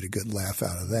 they'd get a good laugh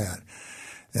out of that.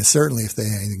 And certainly if they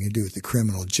had anything to do with the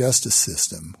criminal justice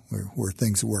system, where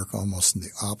things work almost in the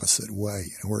opposite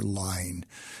way, where lying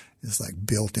is like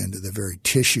built into the very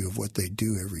tissue of what they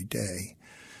do every day.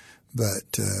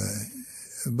 But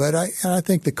I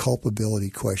think the culpability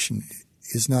question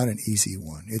is not an easy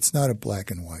one. It's not a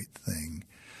black and white thing.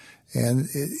 And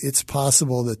it's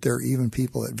possible that there are even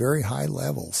people at very high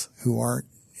levels who aren't,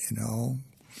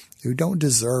 who don't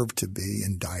deserve to be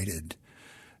indicted.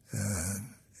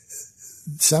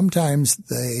 Sometimes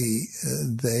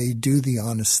they do the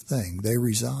honest thing. They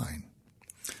resign.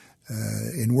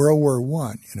 In World War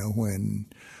I,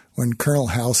 when Colonel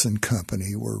House and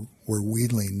company were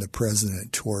wheedling the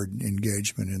president toward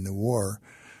engagement in the war,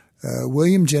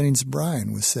 William Jennings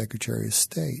Bryan was Secretary of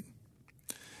State.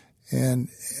 And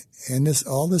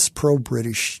all this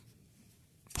pro-British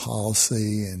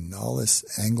policy and all this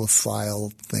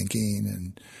Anglophile thinking,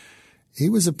 and he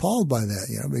was appalled by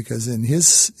that, because in his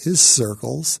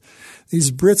circles,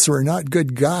 these Brits were not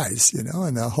good guys,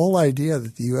 and the whole idea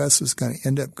that the U.S. was going to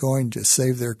end up going to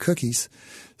save their cookies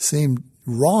seemed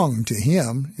wrong to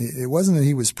him. It wasn't that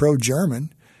he was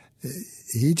pro-German.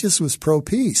 He just was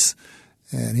pro-peace.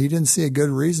 And he didn't see a good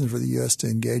reason for the U.S. to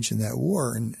engage in that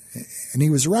war. And he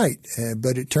was right.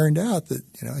 But it turned out that,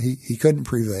 he couldn't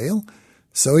prevail.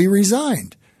 So he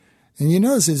resigned. And you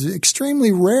notice it's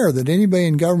extremely rare that anybody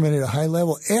in government at a high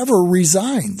level ever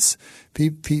resigns.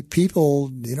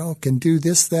 People, can do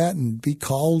this, that, and be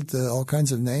called all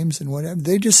kinds of names and whatever.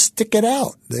 They just stick it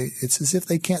out. It's as if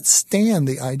they can't stand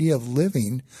the idea of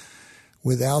living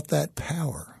without that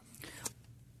power.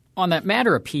 On that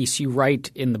matter of peace, you write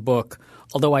in the book,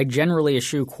 although I generally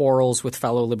eschew quarrels with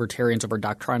fellow libertarians over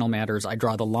doctrinal matters, I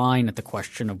draw the line at the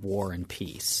question of war and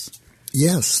peace.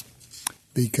 Yes,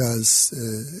 because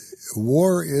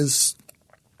war is,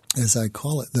 as I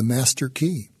call it, the master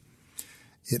key.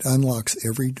 It unlocks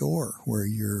every door where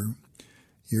your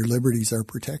liberties are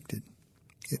protected.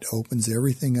 It opens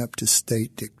everything up to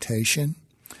state dictation.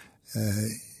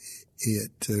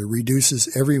 It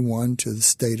reduces everyone to the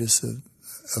status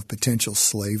of potential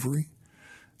slavery.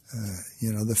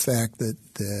 The fact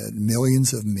that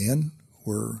millions of men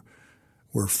were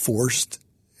forced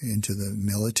into the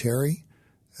military.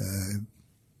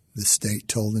 The state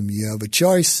told them, you have a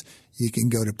choice. You can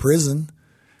go to prison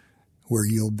where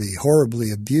you'll be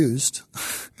horribly abused,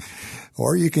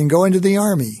 or you can go into the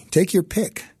army. Take your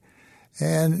pick.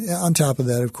 And on top of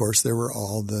that, of course, there were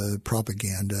all the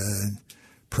propaganda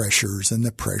pressures and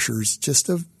the pressures just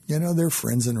of their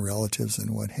friends and relatives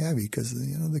and what have you, because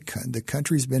the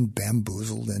country's been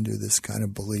bamboozled into this kind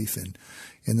of belief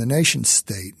in the nation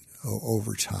state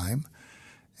over time,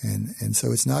 and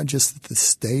so it's not just that the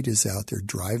state is out there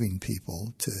driving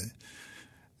people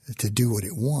to do what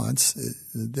it wants.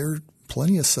 There are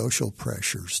plenty of social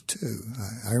pressures too.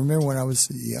 I remember when I was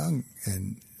young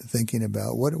and thinking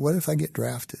about what if I get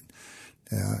drafted.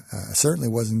 I certainly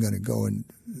wasn't going to go in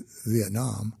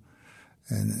Vietnam.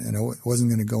 And I wasn't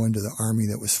going to go into the army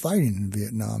that was fighting in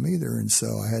Vietnam either. And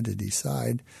so I had to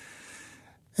decide.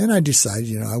 And I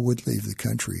decided, I would leave the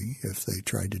country if they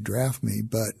tried to draft me.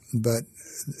 But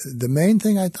the main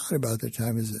thing I thought about at the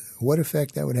time is what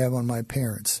effect that would have on my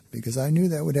parents, because I knew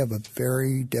that would have a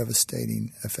very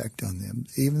devastating effect on them.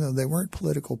 Even though they weren't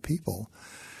political people,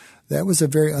 that was a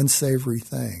very unsavory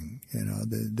thing.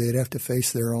 They'd have to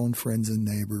face their own friends and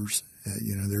neighbors.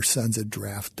 Their son's a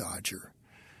draft dodger.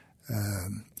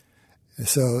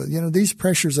 So these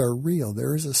pressures are real.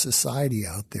 There is a society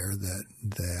out there that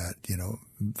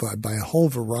by a whole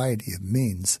variety of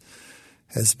means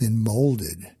has been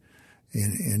molded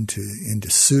into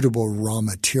suitable raw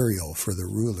material for the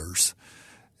rulers,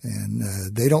 and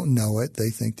they don't know it. They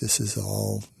think this is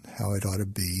all how it ought to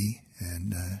be,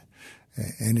 and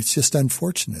it's just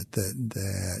unfortunate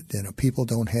that people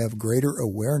don't have greater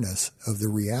awareness of the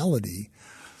reality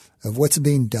of what's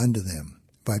being done to them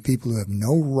by people who have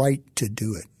no right to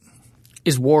do it.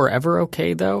 Is war ever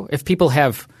okay, though? If people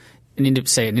have, an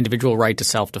individual right to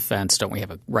self-defense, don't we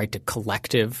have a right to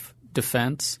collective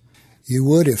defense? You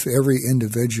would if every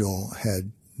individual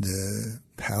had the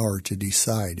power to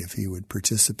decide if he would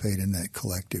participate in that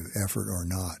collective effort or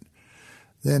not.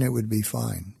 Then it would be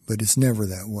fine. But it's never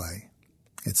that way.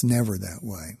 It's never that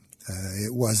way.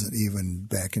 It wasn't even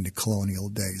back into colonial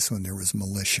days when there was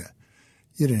militia.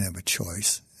 You didn't have a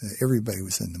choice. Everybody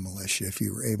was in the militia if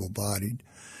you were able-bodied.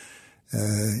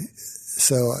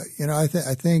 So, I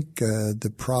think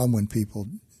the problem when people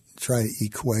try to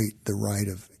equate the right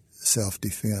of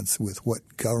self-defense with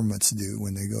what governments do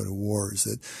when they go to war is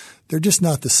that they're just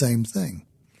not the same thing.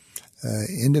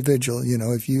 Individual,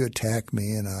 if you attack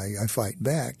me and I fight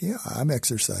back, I'm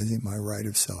exercising my right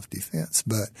of self-defense.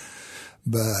 But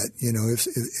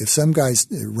if some guy's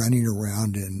running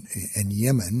around in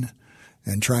Yemen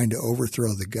and trying to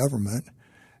overthrow the government,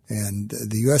 and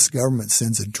the U.S. government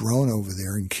sends a drone over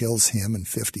there and kills him and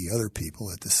 50 other people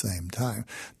at the same time,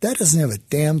 that doesn't have a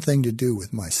damn thing to do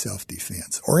with my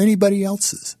self-defense or anybody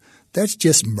else's. That's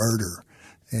just murder.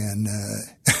 And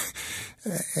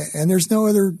there's no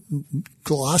other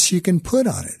gloss you can put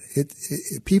on it.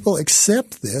 People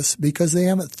accept this because they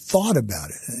haven't thought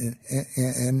about it.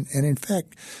 And in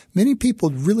fact, many people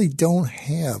really don't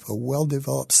have a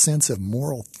well-developed sense of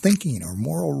moral thinking or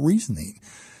moral reasoning.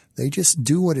 They just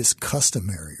do what is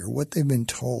customary or what they've been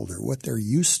told or what they're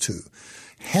used to.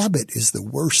 Habit is the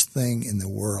worst thing in the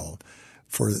world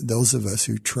for those of us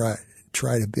who try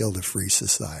to build a free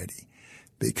society.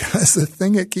 Because the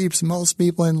thing that keeps most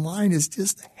people in line is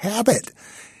just habit.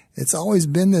 It's always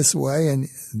been this way, and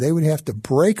they would have to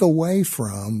break away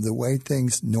from the way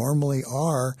things normally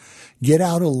are, get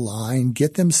out of line,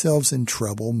 get themselves in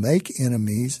trouble, make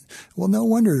enemies. Well, no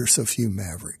wonder there's so few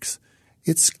mavericks.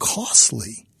 It's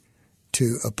costly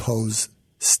to oppose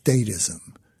statism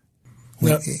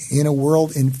in a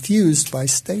world infused by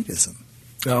statism.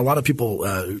 A lot of people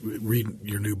read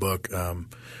your new book,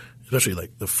 especially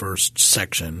like the first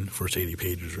 80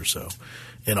 pages or so,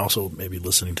 and also maybe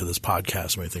listening to this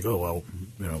podcast may think, oh, well,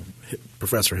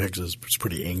 Professor Higgs is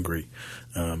pretty angry.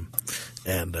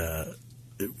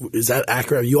 Is that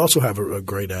accurate? You also have a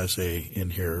great essay in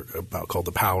here called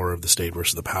The Power of the State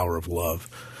versus the Power of Love.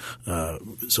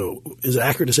 So is it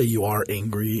accurate to say you are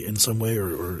angry in some way,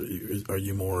 or are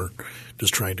you more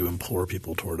just trying to implore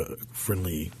people toward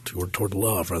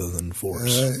love rather than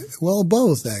force? Well,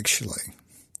 both, actually.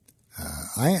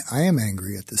 I am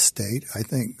angry at the state. I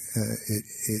think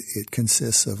it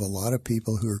consists of a lot of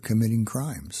people who are committing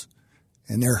crimes,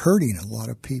 and they're hurting a lot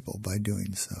of people by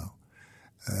doing so.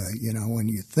 When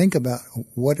you think about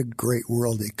what a great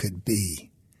world it could be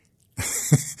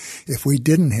if we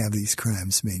didn't have these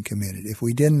crimes being committed, if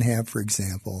we didn't have, for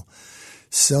example,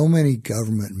 so many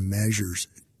government measures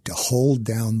to hold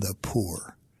down the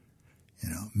poor,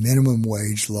 minimum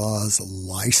wage laws,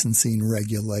 licensing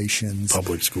regulations,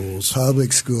 public schools.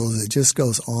 It just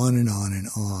goes on and on and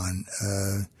on.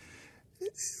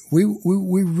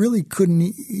 We really couldn't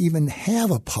even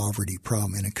have a poverty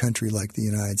problem in a country like the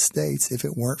United States if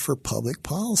it weren't for public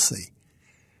policy.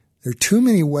 There are too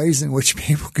many ways in which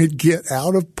people could get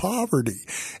out of poverty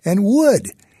and would.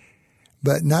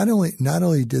 But not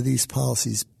only do these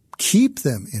policies keep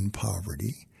them in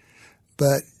poverty,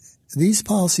 but these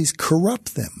policies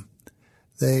corrupt them.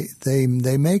 They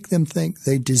make them think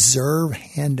they deserve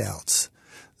handouts.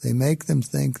 They make them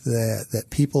think that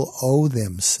people owe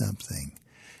them something.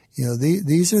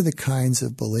 These are the kinds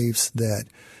of beliefs that,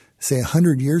 say,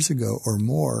 100 years ago or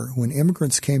more, when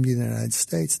immigrants came to the United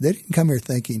States, they didn't come here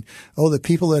thinking, oh, the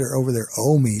people that are over there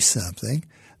owe me something.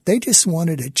 They just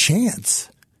wanted a chance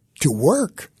to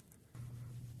work.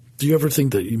 Do you ever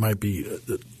think that you might be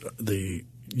the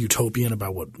utopian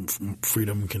about what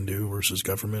freedom can do versus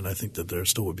government? I think that there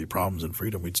still would be problems in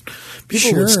freedom.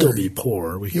 People would still be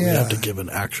poor. We have to give an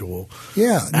actual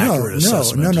accurate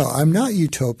assessment. No. I'm not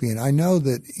utopian. I know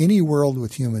that any world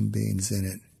with human beings in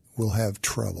it will have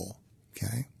trouble.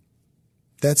 Okay,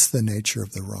 that's the nature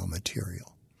of the raw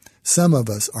material. Some of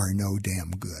us are no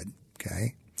damn good.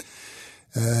 Okay,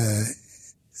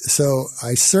 so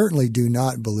I certainly do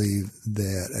not believe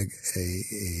that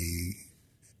a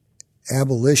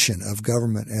abolition of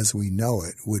government as we know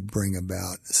it would bring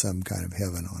about some kind of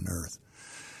heaven on earth.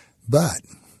 But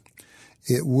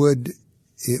it would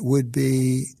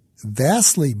be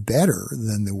vastly better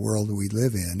than the world we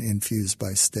live in, infused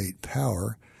by state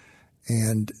power,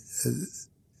 and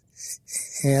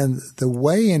the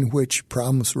way in which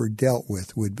problems were dealt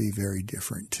with would be very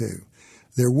different too.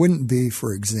 There wouldn't be,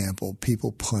 for example,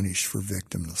 people punished for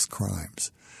victimless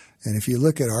crimes. And if you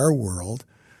look at our world,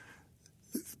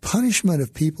 punishment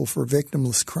of people for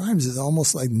victimless crimes is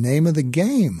almost like name of the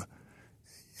game.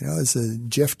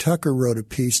 Jeff Tucker wrote a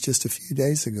piece just a few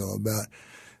days ago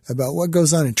about what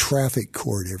goes on in traffic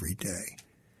court every day.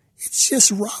 It's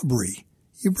just robbery.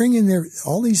 You bring in there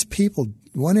all these people,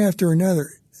 one after another,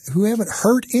 who haven't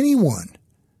hurt anyone.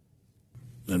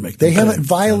 They haven't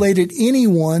violated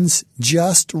anyone's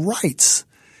just rights,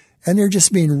 and they're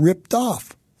just being ripped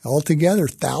off altogether,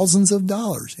 thousands of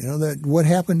dollars. That what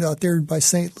happened out there by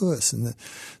St. Louis and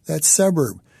that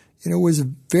suburb, was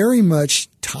very much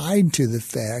tied to the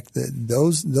fact that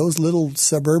those little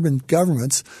suburban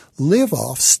governments live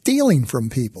off stealing from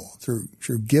people through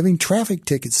giving traffic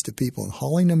tickets to people and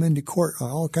hauling them into court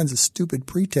on all kinds of stupid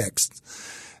pretexts.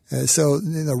 So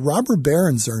robber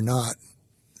barons are not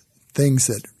things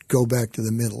that go back to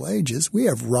the Middle Ages. We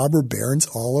have robber barons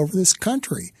all over this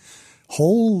country.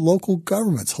 Whole local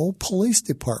governments, whole police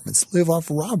departments live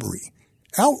off robbery,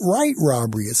 outright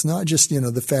robbery. It's not just,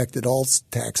 the fact that all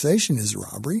taxation is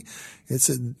robbery. It's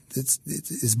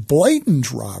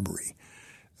blatant robbery.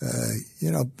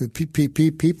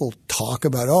 People talk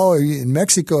about, in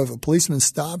Mexico, if a policeman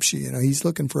stops you, he's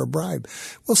looking for a bribe.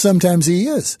 Well, sometimes he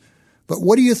is. But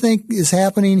what do you think is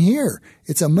happening here?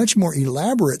 It's a much more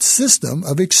elaborate system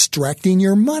of extracting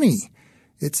your money.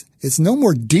 It's no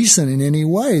more decent in any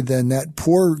way than that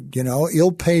poor,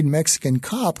 ill-paid Mexican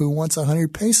cop who wants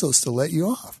 100 pesos to let you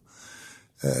off.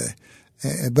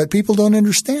 But people don't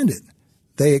understand it.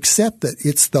 They accept that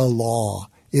it's the law,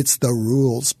 it's the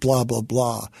rules, blah, blah,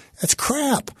 blah. That's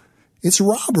crap. It's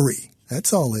robbery.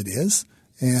 That's all it is.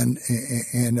 And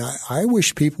I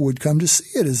wish people would come to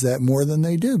see it as that more than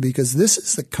they do, because this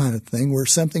is the kind of thing where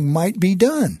something might be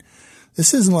done.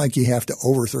 This isn't like you have to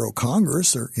overthrow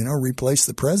Congress or, replace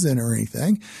the president or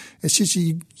anything. It's just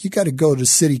you got to go to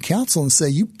city council and say,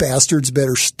 you bastards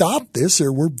better stop this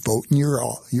or we're voting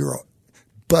your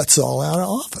butts all out of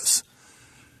office.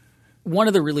 One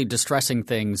of the really distressing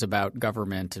things about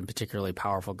government, and particularly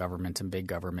powerful governments and big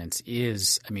governments,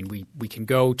 is, we can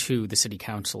go to the city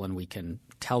council and we can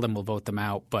tell them we'll vote them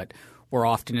out, but we're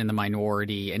often in the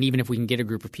minority. And even if we can get a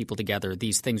group of people together,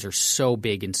 these things are so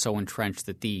big and so entrenched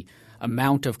that the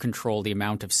amount of control, the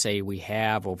amount of say we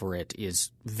have over it is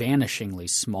vanishingly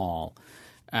small.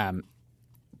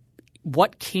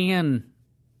 What can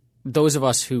those of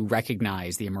us who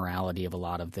recognize the immorality of a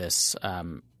lot of this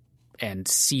and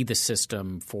see the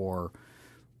system for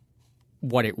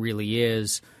what it really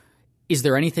is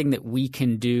there anything that we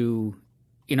can do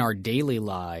in our daily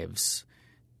lives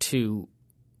to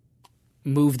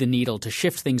move the needle, to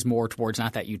shift things more towards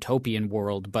not that utopian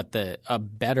world, but a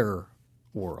better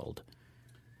world?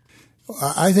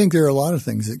 I think there are a lot of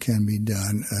things that can be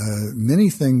done. Many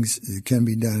things can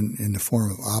be done in the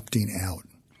form of opting out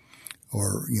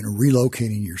or,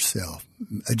 relocating yourself,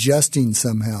 adjusting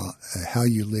somehow how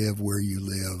you live, where you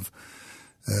live,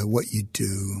 what you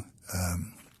do.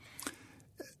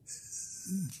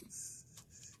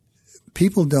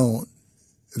 People don't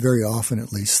very often,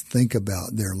 at least, think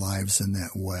about their lives in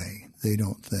that way. They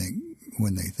don't think,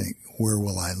 when they think, where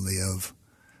will I live?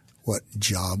 What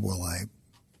job will I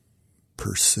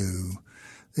pursue?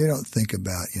 They don't think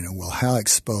about, how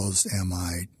exposed am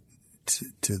I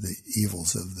to the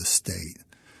evils of the state?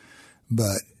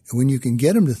 But when you can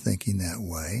get them to thinking that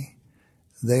way,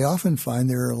 they often find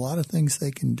there are a lot of things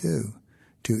they can do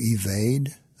to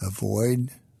evade, avoid,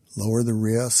 lower the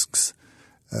risks.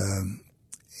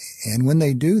 And when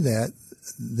they do that,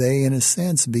 they, in a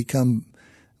sense, become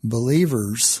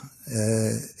believers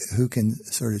who can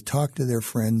sort of talk to their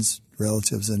friends,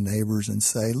 relatives, and neighbors and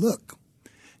say, look,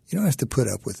 you don't have to put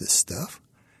up with this stuff.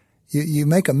 You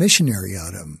make a missionary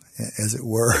out of them, as it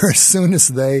were, as soon as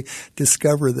they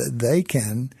discover that they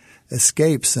can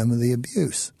escape some of the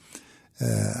abuse.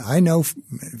 I know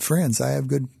friends, I have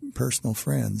good personal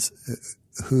friends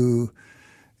who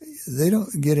they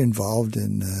don't get involved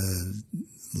in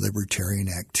libertarian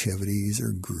activities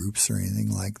or groups or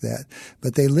anything like that,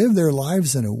 but they live their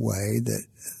lives in a way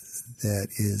that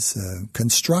is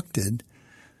constructed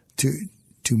to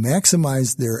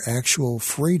maximize their actual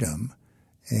freedom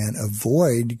and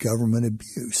avoid government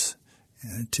abuse,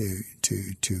 to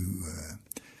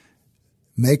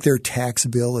make their tax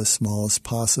bill as small as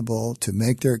possible, to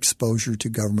make their exposure to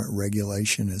government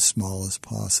regulation as small as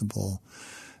possible,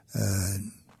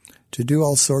 to do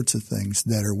all sorts of things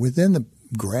that are within the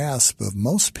grasp of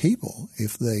most people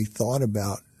if they thought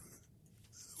about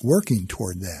working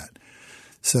toward that.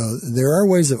 So there are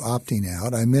ways of opting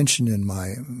out. I mentioned in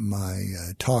my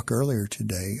talk earlier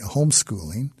today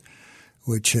homeschooling,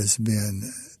 which has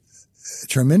been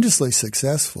tremendously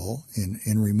successful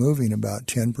in removing about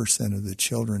 10% of the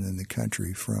children in the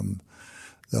country from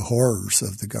the horrors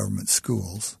of the government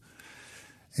schools.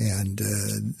 And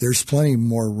there's plenty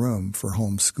more room for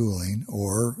homeschooling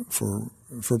or for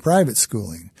private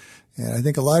schooling. And I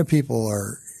think a lot of people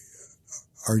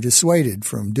are dissuaded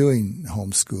from doing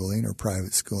homeschooling or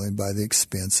private schooling by the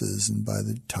expenses and by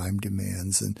the time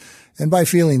demands and by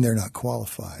feeling they're not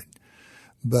qualified.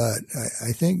 But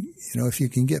I think, if you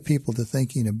can get people to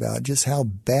thinking about just how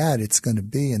bad it's going to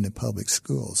be in the public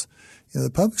schools. The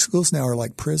public schools now are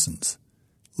like prisons,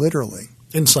 literally.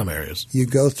 In some areas. You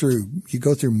go through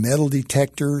metal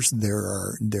detectors. There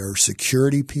are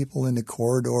security people in the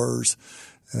corridors.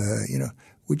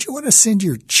 Would you want to send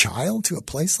your child to a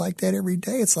place like that every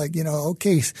day? It's like,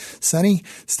 okay, Sonny,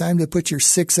 it's time to put your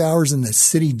 6 hours in the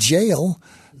city jail.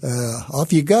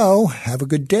 Off you go. Have a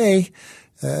good day.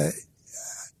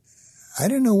 I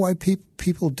don't know why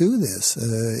people do this,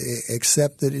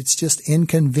 except that it's just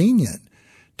inconvenient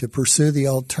to pursue the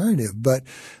alternative. But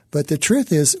the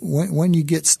truth is, when you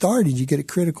get started, you get a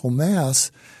critical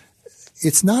mass.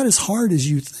 It's not as hard as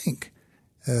you think.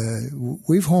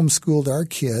 We've homeschooled our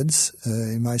kids,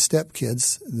 my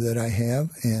stepkids that I have,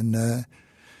 and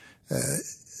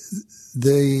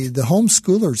the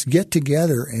homeschoolers get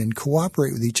together and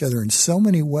cooperate with each other in so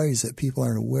many ways that people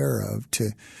aren't aware of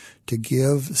to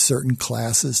give certain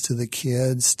classes to the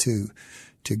kids, to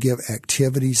give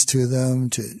activities to them,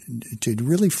 to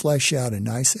really flesh out a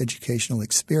nice educational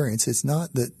experience. It's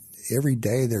not that every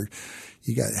day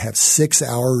you got to have 6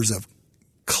 hours of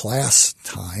class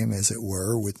time, as it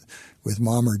were, with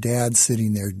mom or dad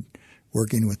sitting there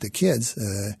working with the kids.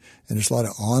 And there's a lot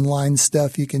of online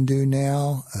stuff you can do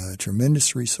now,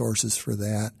 tremendous resources for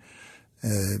that.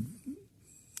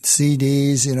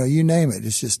 CDs, you name it.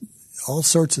 It's just all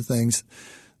sorts of things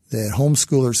that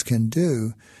homeschoolers can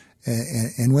do.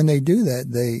 And when they do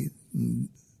that,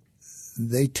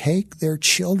 they take their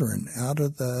children out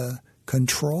of the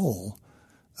control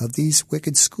of these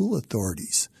wicked school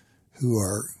authorities who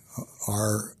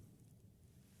are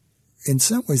in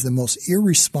some ways the most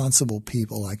irresponsible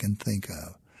people I can think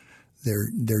of.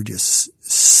 They're just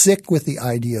sick with the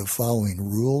idea of following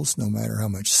rules, no matter how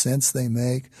much sense they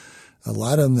make. A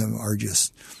lot of them are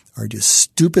just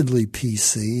stupidly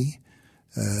PC.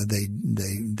 They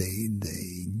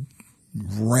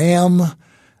ram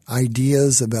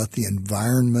ideas about the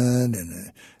environment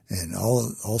and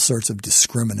all sorts of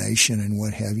discrimination and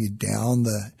what have you down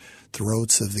the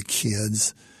throats of the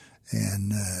kids.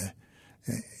 And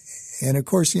of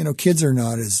course, kids are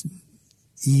not as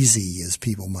easy as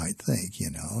people might think.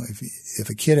 If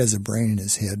a kid has a brain in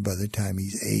his head by the time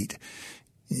he's 8,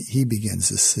 he begins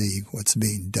to see what's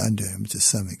being done to him to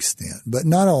some extent, but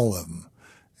not all of them.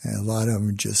 And a lot of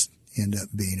them just end up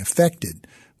being affected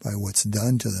by what's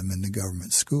done to them in the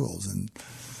government schools. And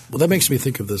well, that makes me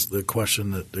think of the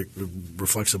question that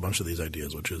reflects a bunch of these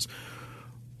ideas, which is,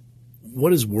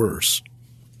 what is worse?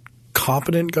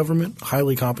 Competent government,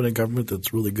 highly competent government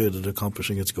that's really good at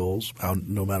accomplishing its goals,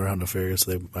 no matter how nefarious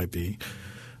they might be,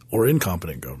 or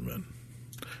incompetent government,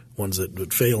 ones that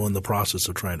would fail in the process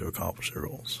of trying to accomplish their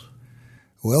goals?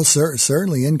 Well,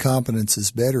 certainly incompetence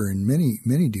is better in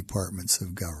many departments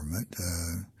of government.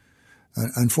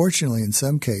 Unfortunately, in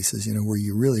some cases, where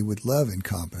you really would love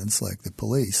incompetence, like the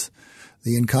police,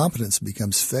 the incompetence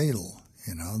becomes fatal.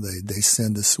 They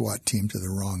send a SWAT team to the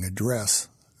wrong address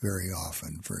very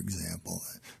often, for example.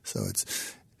 So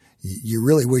you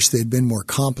really wish they'd been more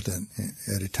competent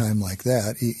at a time like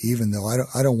that, even though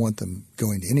I don't want them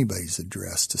going to anybody's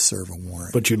address to serve a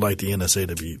warrant. But you'd like the NSA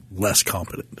to be less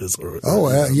competent.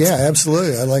 Yeah,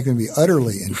 absolutely. I'd like them to be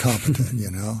utterly incompetent,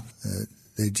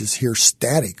 They just hear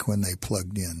static when they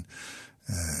plugged in,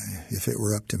 if it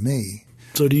were up to me.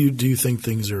 So do you think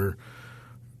things are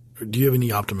 – do you have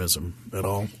any optimism at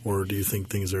all, or do you think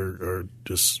things are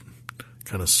just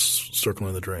kind of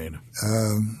circling the drain?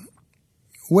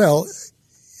 Well,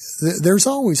 there's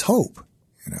always hope.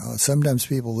 Sometimes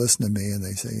people listen to me and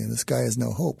they say, this guy has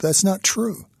no hope. That's not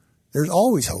true. There's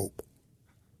always hope.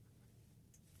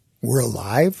 We're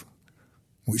alive.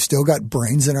 We still got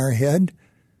brains in our head.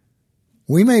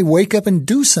 We may wake up and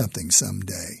do something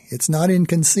someday. It's not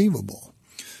inconceivable.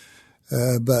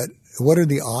 But what are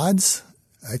the odds?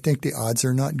 I think the odds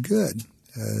are not good.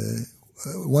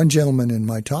 One gentleman in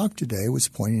my talk today was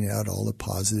pointing out all the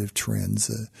positive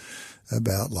trends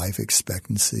about life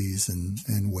expectancies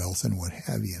and wealth and what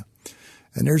have you.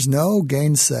 And there's no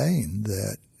gainsaying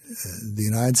that the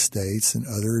United States and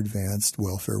other advanced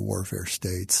welfare warfare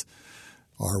states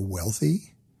are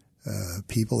wealthy.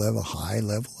 People have a high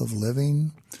level of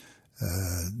living.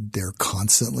 They're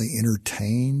constantly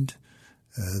entertained.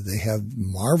 They have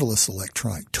marvelous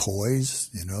electronic toys.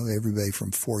 Everybody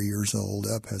from 4 years old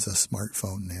up has a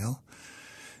smartphone now.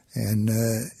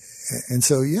 And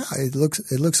so, yeah, it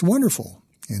looks wonderful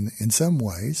in some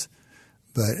ways.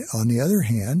 But on the other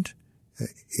hand,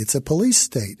 it's a police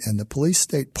state, and the police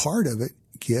state part of it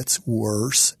gets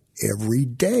worse every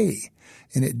day.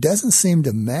 And it doesn't seem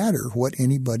to matter what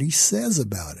anybody says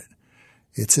about it.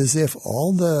 It's as if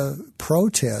all the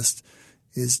protest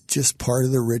is just part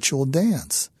of the ritual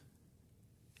dance.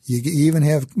 You even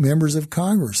have members of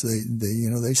Congress.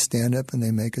 They stand up and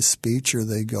they make a speech, or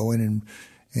they go in and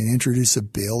introduce a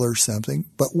bill or something.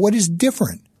 But what is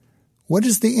different? What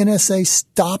has the NSA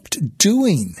stopped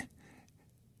doing?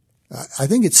 I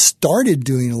think it started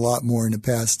doing a lot more in the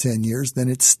past 10 years than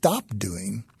it stopped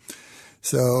doing.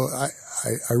 So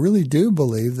I really do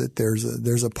believe that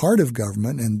there's a part of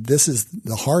government, and this is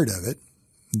the heart of it,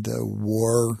 the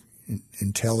war,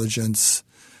 intelligence,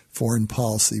 foreign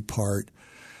policy part,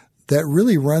 that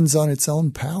really runs on its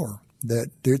own power,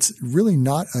 that it's really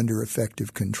not under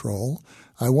effective control.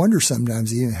 I wonder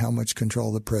sometimes even how much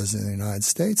control the President of the United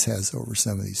States has over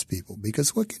some of these people,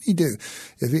 because what can he do?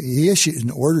 If he issued an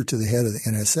order to the head of the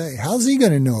NSA, how's he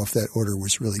going to know if that order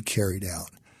was really carried out?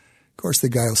 Of course, the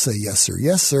guy will say, yes,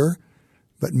 sir,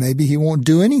 but maybe he won't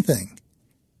do anything.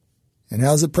 And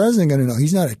how's the president going to know?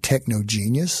 He's not a techno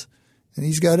genius, and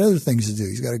he's got other things to do.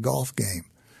 He's got a golf game.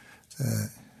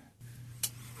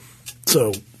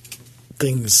 So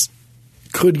things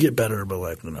could get better, but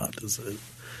likely not, is it?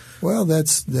 Well,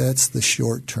 that's the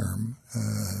short-term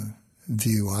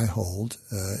view I hold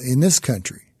in this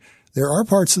country. There are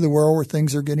parts of the world where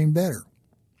things are getting better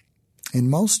in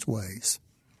most ways.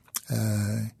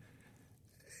 And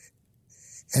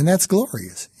that's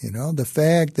glorious. The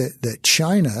fact that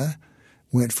China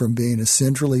went from being a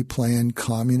centrally planned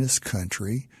communist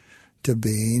country to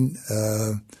being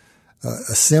a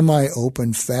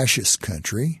semi-open fascist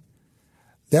country,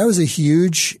 that was a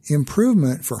huge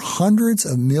improvement for hundreds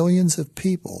of millions of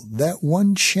people. That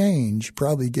one change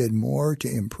probably did more to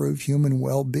improve human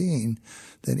well-being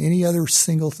than any other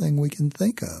single thing we can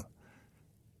think of.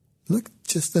 Look,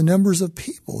 just the numbers of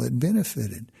people it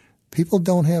benefited. People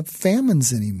don't have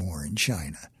famines anymore in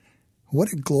China.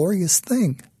 What a glorious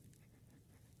thing.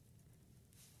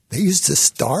 They used to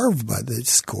starve by the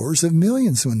scores of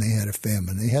millions when they had a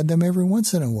famine. They had them every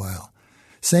once in a while.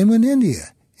 Same with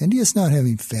India. India's not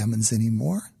having famines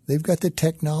anymore. They've got the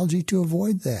technology to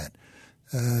avoid that.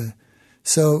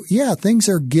 So, things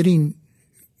are getting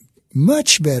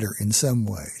much better in some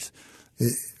ways.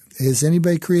 Has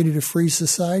anybody created a free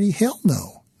society? Hell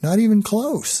no. Not even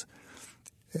close.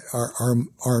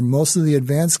 Are most of the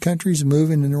advanced countries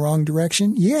moving in the wrong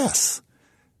direction? Yes.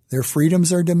 Their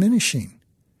freedoms are diminishing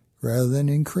rather than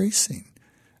increasing.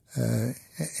 And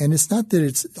it's not that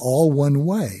it's all one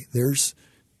way. There's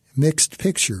mixed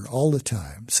picture all the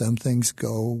time. Some things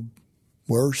go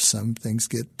worse, some things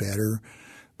get better.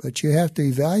 But you have to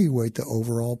evaluate the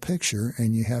overall picture,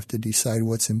 and you have to decide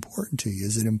what's important to you.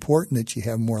 Is it important that you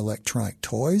have more electronic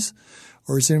toys,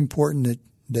 or is it important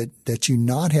that you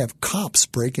not have cops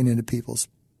breaking into people's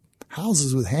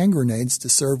houses with hand grenades to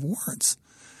serve warrants?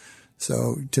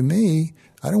 So to me,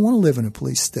 I don't want to live in a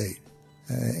police state.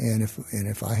 And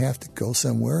if I have to go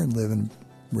somewhere and live in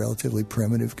relatively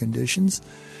primitive conditions,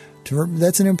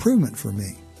 that's an improvement for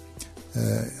me.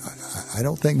 I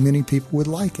don't think many people would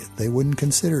like it. They wouldn't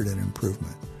consider it an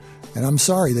improvement. And I'm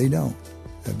sorry they don't,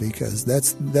 because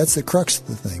that's the crux of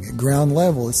the thing. At ground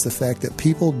level, it's the fact that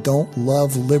people don't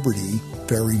love liberty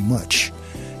very much.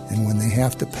 And when they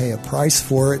have to pay a price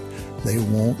for it, they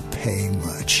won't pay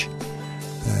much.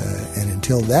 And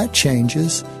until that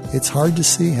changes, it's hard to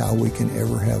see how we can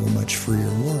ever have a much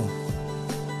freer world.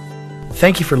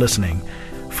 Thank you for listening.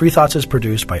 Free Thoughts is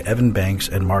produced by Evan Banks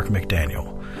and Mark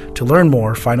McDaniel. To learn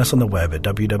more, find us on the web at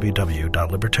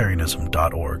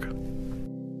www.libertarianism.org.